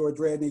Frazier. George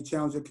Radney,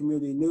 Challenger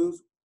Community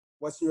News,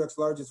 Western New York's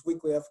largest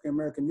weekly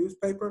African-American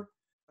newspaper.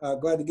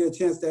 Glad to get a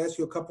chance to ask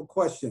you a couple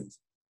questions.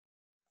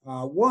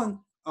 One,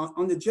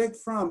 on the Jake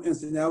Fromm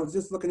incident, I was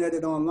just looking at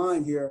it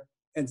online here,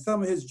 and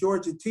some of his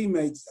Georgia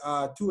teammates,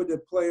 two of the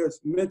players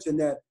mentioned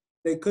that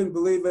they couldn't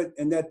believe it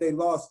and that they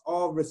lost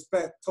all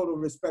respect, total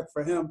respect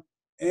for him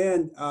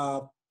and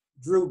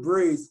Drew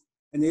Brees.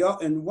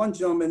 And one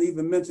gentleman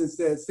even mentioned,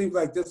 said, it seems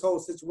like this whole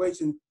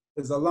situation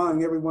is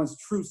allowing everyone's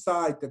true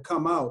side to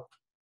come out.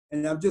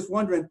 And I'm just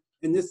wondering,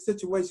 in this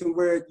situation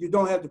where you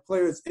don't have the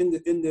players in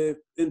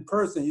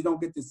person, you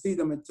don't get to see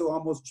them until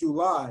almost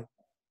July.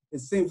 It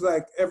seems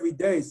like every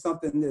day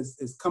something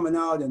is coming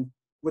out and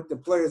with the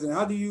players. And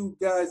how do you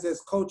guys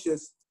as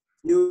coaches,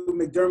 you,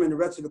 McDermott, and the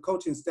rest of the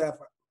coaching staff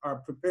are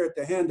prepared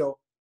to handle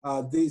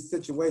these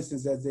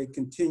situations as they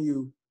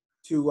continue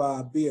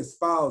to be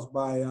espoused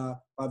by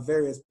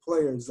various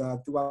players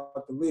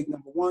throughout the league,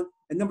 number one.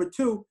 And number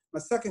two, my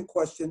second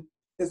question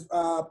is,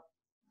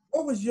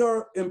 what was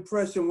your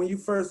impression when you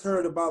first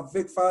heard about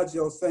Vic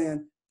Fangio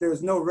saying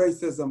there's no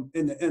racism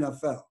in the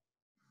NFL?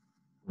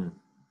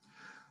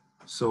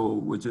 So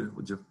with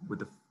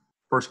the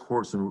first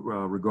question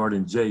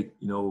regarding Jake,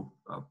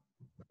 for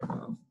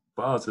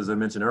us, as I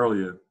mentioned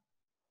earlier,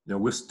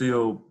 we're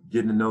still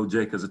getting to know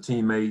Jake as a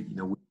teammate.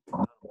 We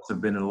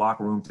have been in the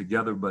locker room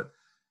together, but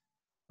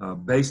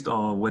based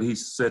on what he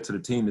said to the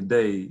team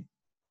today,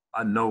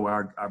 I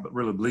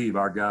really believe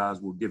our guys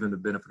will give him the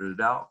benefit of the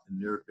doubt,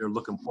 and they're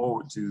looking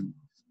forward to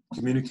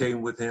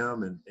communicating with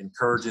him and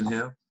encouraging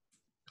him.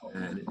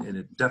 And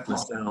it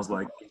definitely sounds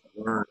like he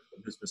learned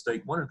from his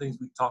mistake. One of the things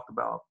we talked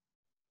about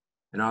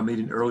in our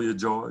meeting earlier,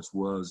 George,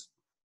 was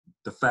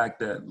the fact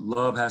that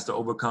love has to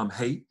overcome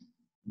hate.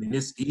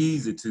 It's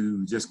easy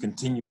to just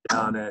continue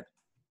down that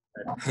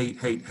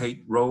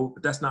hate road,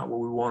 but that's not where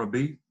we want to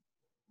be.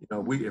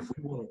 If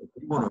we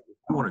want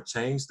to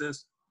change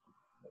this,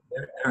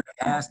 there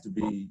has to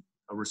be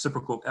a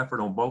reciprocal effort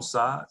on both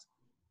sides,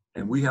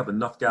 and we have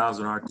enough guys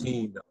on our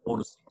team that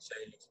want to see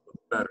change for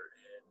the better.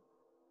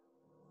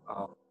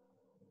 And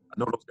I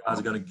know those guys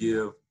are going to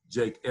give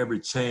Jake every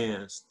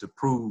chance to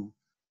prove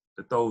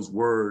that those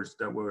words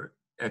that were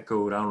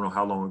echoed, I don't know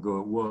how long ago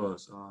it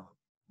was,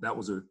 that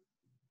was a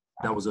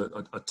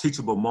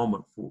teachable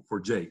moment for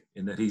Jake,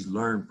 and that he's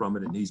learned from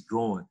it and he's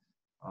growing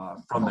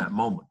from that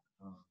moment.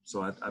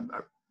 So I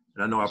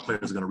know our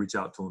players are going to reach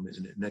out to him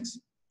in the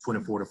next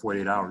 24 to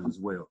 48 hours as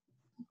well.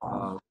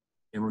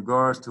 In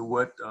regards to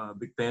what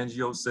Vic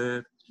Fangio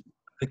said,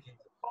 I think he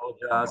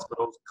apologized for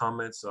those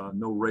comments.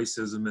 No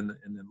racism in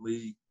the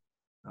league.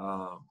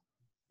 I'm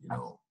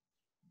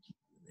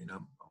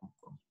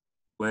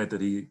glad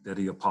that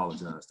he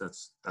apologized.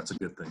 That's a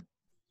good thing.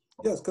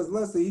 Yes, because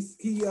Leslie,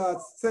 he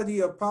said he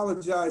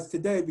apologized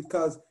today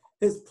because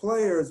his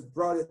players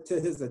brought it to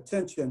his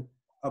attention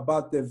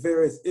about the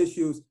various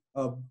issues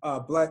of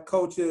black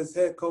coaches,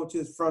 head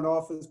coaches, front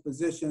office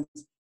positions.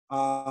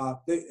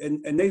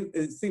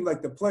 It seemed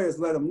like the players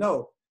let him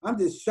know. I'm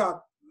just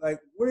shocked. Like,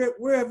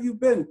 where have you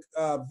been,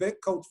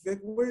 Vic, Coach Vic?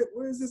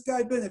 Where has this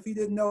guy been if he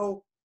didn't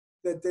know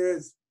that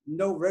there's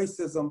no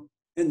racism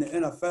in the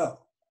NFL?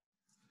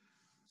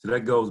 So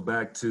that goes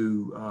back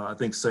to, I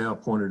think Sal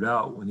pointed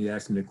out when he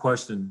asked me the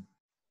question,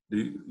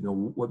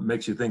 what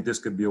makes you think this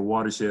could be a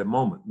watershed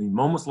moment?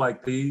 Moments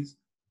like these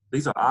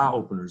are eye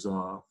openers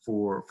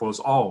for us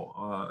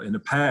all. In the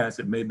past,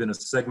 it may have been a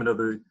segment of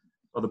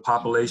the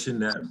population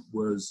that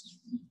was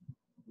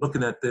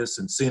looking at this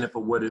and seeing it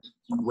for what it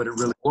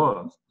really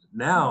was.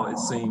 Now it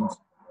seems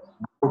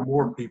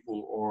more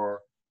people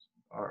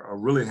are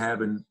really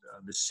having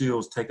the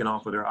shields taken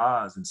off of their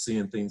eyes and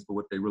seeing things for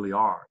what they really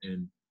are.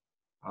 And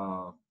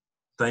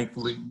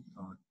thankfully,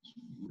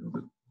 you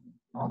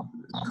know,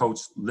 the coach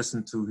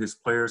listened to his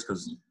players,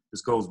 because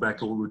this goes back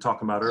to what we were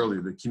talking about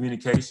earlier, the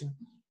communication.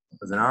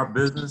 Because in our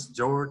business,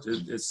 George,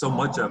 it's so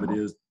much of it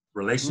is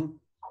relationship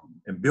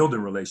and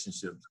building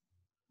relationships.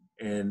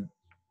 And,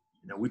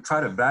 you know, we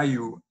try to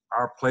value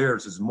our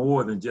players as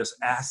more than just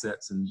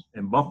assets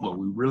in Buffalo.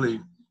 We really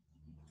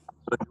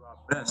do our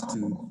best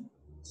to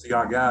see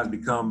our guys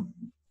become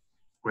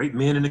great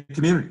men in the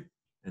community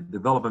and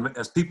develop them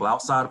as people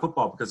outside of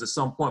football, because at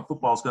some point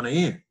football is going to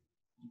end.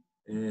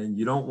 And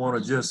you don't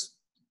want to just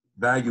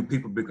value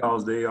people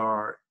because they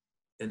are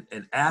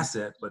an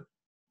asset, but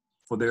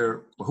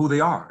for who they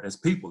are as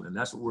people. And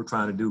that's what we're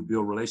trying to do,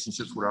 build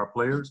relationships with our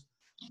players.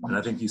 And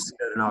I think you see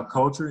that in our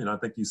culture, and I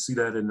think you see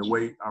that in the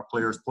way our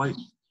players play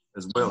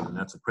as well. And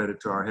that's a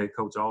credit to our head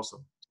coach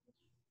also.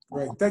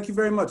 Great. Thank you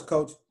very much,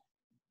 Coach.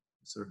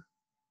 Yes, sir.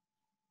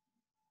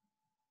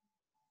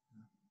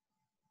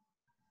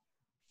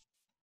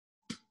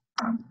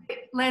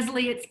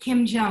 Leslie, it's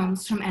Kim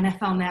Jones from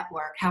NFL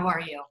Network. How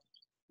are you?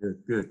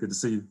 Good to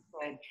see you.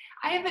 Good.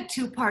 I have a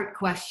two-part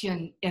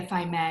question, if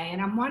I may,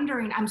 and I'm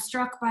wondering, I'm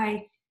struck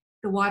by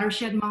the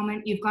watershed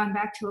moment you've gone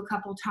back to a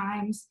couple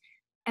times,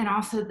 and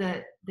also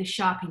the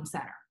shopping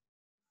center.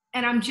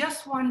 And I'm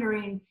just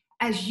wondering,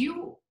 as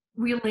you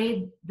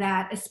relayed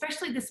that,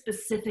 especially the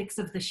specifics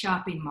of the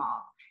shopping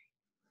mall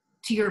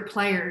to your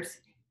players,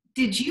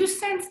 did you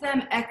sense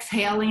them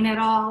exhaling at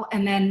all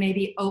and then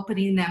maybe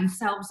opening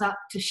themselves up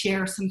to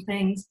share some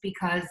things?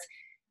 Because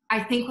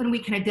I think when we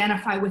can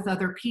identify with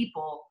other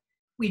people,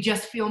 we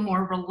just feel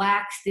more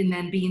relaxed in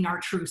then being our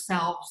true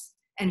selves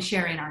and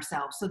sharing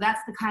ourselves. So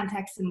that's the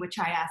context in which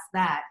I asked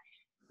that.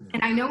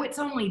 And I know it's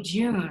only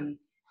June,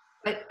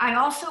 but I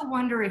also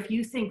wonder if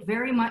you think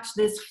very much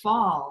this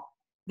fall,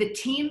 the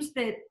teams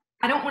that,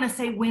 I don't want to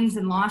say wins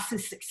and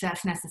losses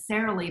success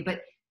necessarily,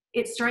 but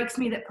it strikes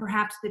me that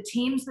perhaps the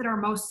teams that are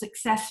most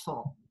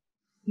successful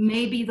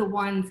may be the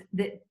ones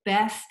that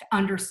best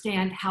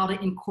understand how to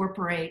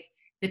incorporate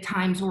the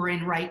times we're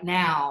in right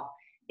now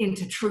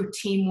into true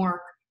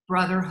teamwork,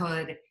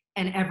 brotherhood,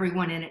 and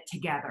everyone in it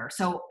together.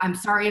 So I'm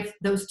sorry if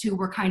those two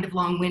were kind of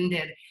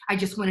long-winded. I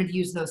just wanted to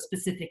use those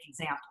specific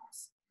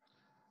examples.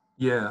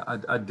 Yeah,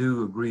 I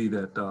do agree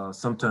that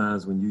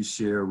sometimes when you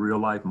share real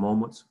life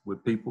moments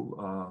with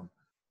people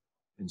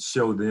and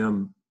show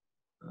them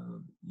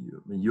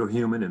you're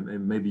human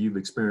and maybe you've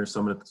experienced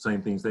some of the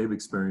same things they've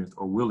experienced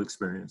or will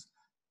experience,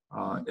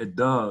 it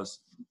does,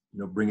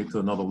 bring it to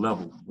another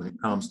level when it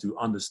comes to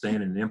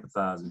understanding and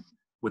empathizing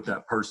with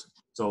that person.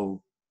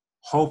 So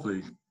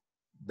hopefully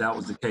that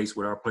was the case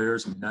with our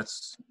players. I mean,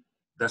 that's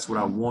what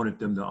I wanted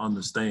them to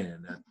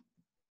understand,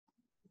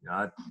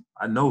 that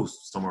I know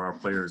some of our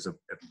players have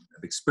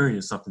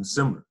experienced something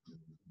similar.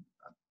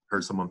 I've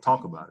heard some of them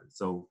talk about it.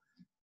 So,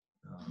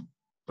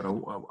 but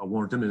I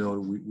wanted them to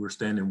know that we're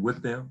standing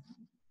with them.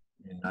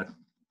 And I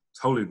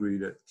totally agree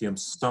that, Kim,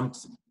 some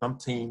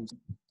teams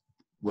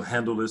will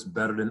handle this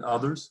better than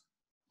others,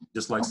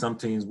 just like some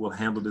teams will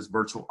handle this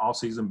virtual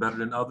offseason better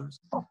than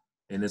others.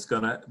 And it's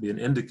going to be an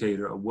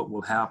indicator of what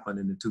will happen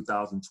in the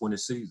 2020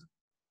 season.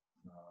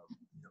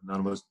 None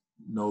of us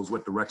knows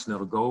what direction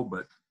it'll go,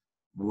 but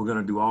we're going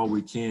to do all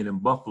we can in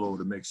Buffalo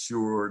to make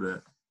sure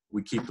that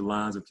we keep the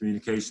lines of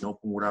communication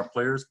open with our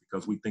players,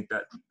 because we think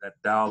that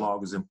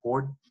dialogue is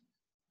important.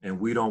 And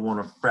we don't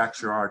want to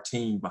fracture our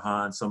team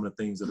behind some of the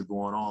things that are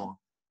going on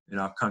in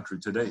our country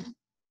today.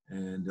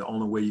 And the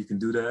only way you can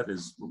do that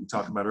is what we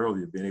talked about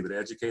earlier, being able to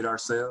educate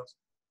ourselves,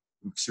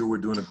 make sure we're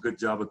doing a good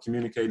job of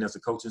communicating as a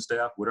coaching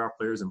staff with our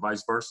players and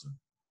vice versa.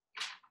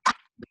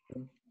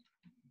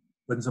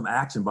 Putting some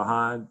action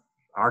behind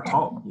our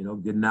talk,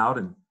 getting out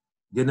and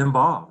getting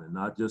involved and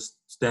not just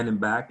standing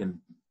back and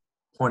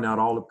pointing out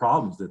all the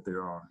problems that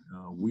there are.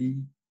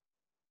 We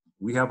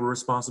have a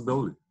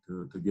responsibility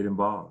to get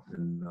involved.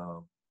 And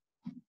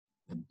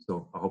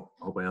so I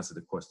hope I answered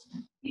the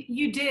question.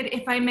 You did.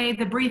 If I may,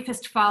 the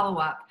briefest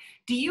follow-up.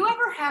 Do you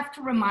ever have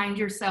to remind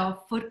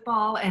yourself,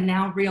 football and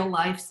now real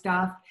life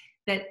stuff,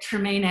 that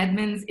Tremaine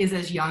Edmonds is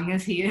as young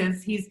as he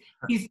is? He's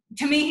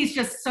to me, he's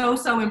just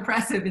so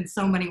impressive in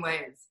so many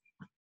ways.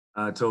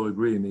 I totally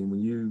agree. I mean,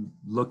 when you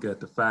look at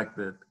the fact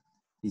that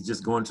he's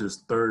just going to his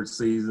third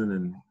season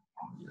and,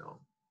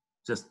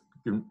 just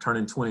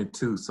turning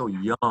 22, so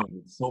young,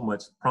 with so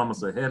much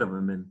promise ahead of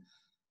him. And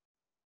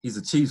he's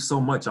achieved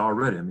so much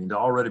already. I mean, to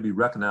already be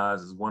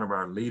recognized as one of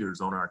our leaders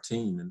on our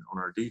team and on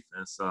our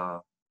defense,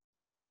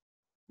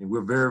 and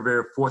we're very,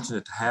 very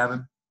fortunate to have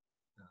him.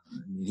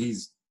 I mean,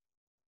 he's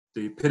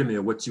the epitome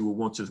of what you would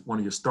want one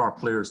of your star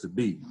players to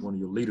be, one of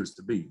your leaders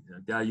to be.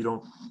 A guy you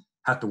don't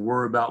have to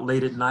worry about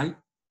late at night.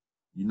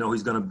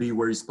 He's going to be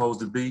where he's supposed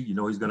to be. He's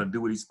going to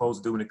do what he's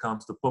supposed to do when it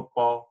comes to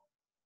football.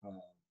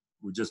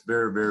 We're just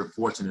very, very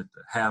fortunate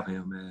to have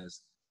him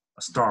as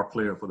a star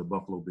player for the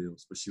Buffalo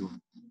Bills, for sure.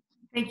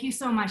 Thank you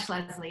so much,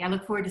 Leslie. I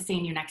look forward to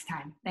seeing you next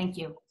time. Thank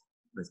you.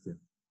 Thanks, Kim.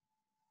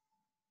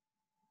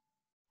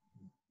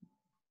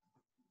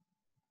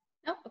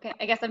 Oh, okay.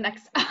 I guess I'm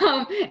next.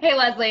 Hey,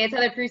 Leslie, it's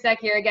Heather Prusak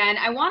here again.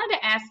 I wanted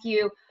to ask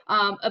you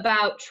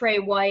about Trey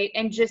White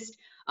and just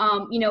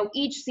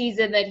Each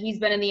season that he's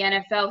been in the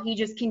NFL, he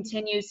just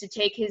continues to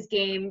take his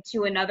game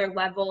to another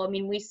level. I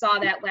mean, we saw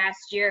that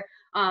last year,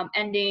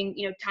 ending,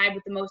 tied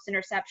with the most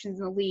interceptions in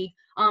the league.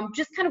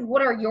 Just kind of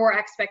what are your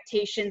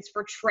expectations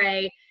for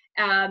Trey,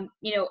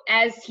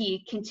 as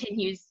he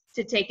continues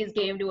to take his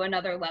game to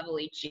another level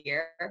each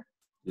year?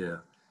 Yeah.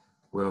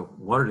 Well,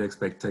 one of the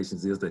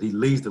expectations is that he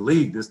leads the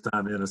league this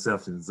time in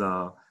interceptions,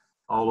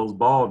 all those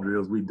ball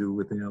drills we do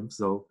with him.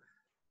 So,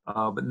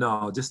 but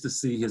no, just to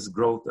see his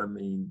growth, I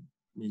mean,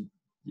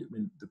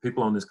 the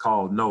people on this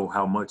call know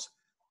how much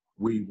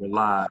we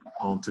rely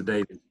on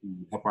today to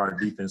help our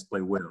defense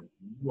play well.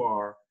 You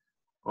are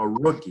a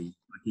rookie,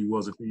 like he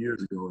was a few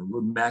years ago, and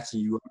we're matching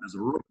you up as a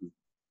rookie.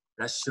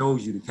 That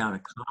shows you the kind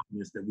of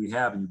confidence that we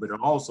have in you, but it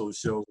also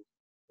shows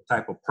the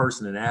type of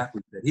person and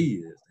athlete that he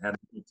is, having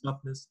the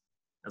toughness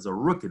as a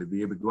rookie to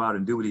be able to go out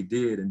and do what he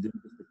did and then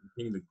to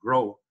continue to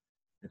grow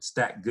and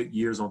stack good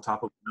years on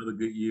top of another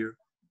good year.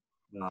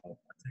 I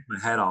take my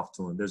hat off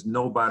to him. There's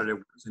nobody that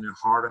works in there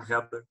harder,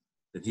 Heather,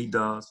 than he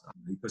does.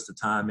 He puts the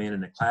time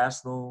in the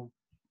classroom,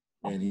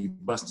 and he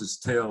busts his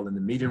tail in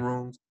the meeting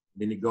rooms.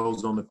 Then he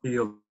goes on the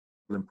field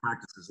and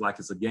practices like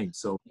it's a game.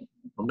 So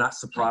I'm not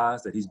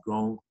surprised that he's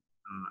grown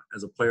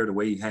as a player the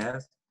way he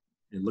has,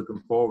 and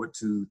looking forward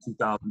to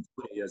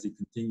 2020 as he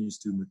continues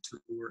to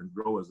mature and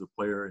grow as a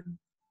player. And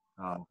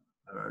I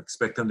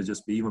expect him to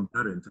just be even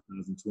better in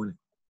 2020.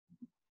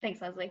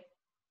 Thanks, Leslie.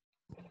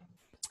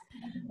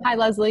 Hi,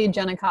 Leslie.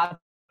 Jenna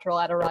Cottrell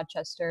out of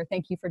Rochester.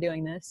 Thank you for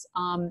doing this.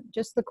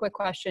 Just a quick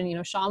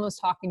question. Sean was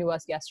talking to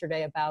us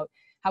yesterday about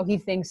how he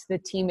thinks the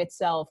team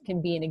itself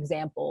can be an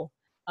example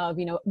of,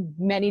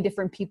 many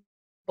different people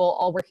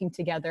all working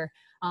together,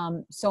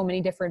 so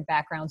many different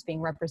backgrounds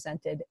being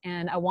represented.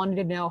 And I wanted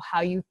to know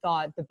how you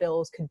thought the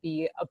Bills could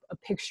be a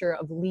picture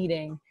of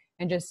leading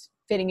and just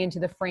fitting into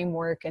the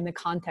framework and the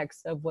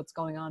context of what's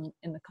going on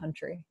in the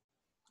country.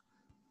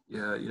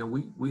 Yeah,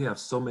 we have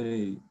so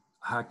many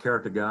high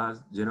character guys,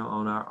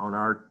 on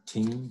our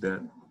team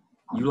that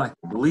you like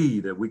to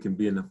believe that we can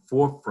be in the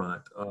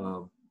forefront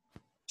of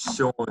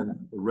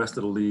showing the rest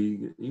of the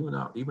league, even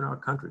our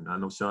country. And I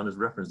know Sean has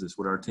referenced this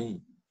with our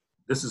team.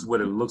 This is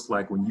what it looks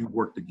like when you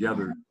work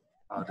together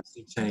to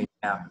see change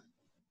happen,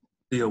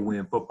 still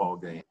win football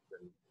games.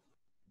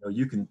 And,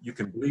 you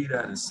can believe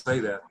that and say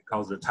that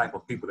because of the type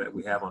of people that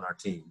we have on our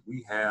team.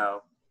 We have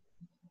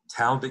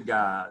talented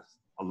guys,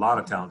 a lot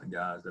of talented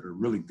guys that are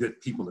really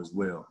good people as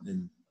well.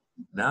 And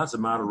now it's a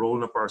matter of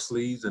rolling up our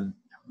sleeves and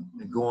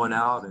going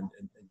out and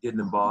getting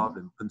involved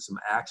and putting some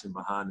action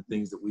behind the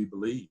things that we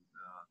believe.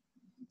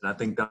 And I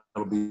think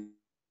that'll be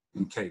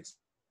the case.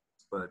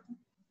 But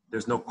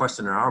there's no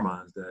question in our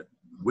minds that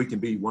we can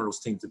be one of those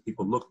teams that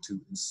people look to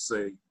and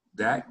say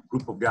that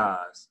group of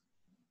guys,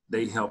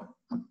 they help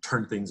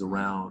turn things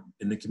around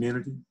in the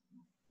community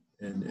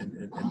and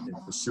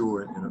for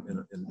sure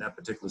in that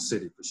particular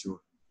city, for sure.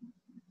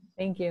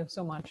 Thank you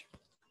so much.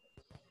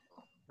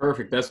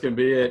 Perfect. That's going to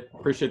be it.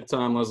 Appreciate the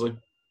time, Leslie.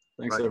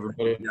 Thanks,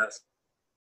 everybody. Yes.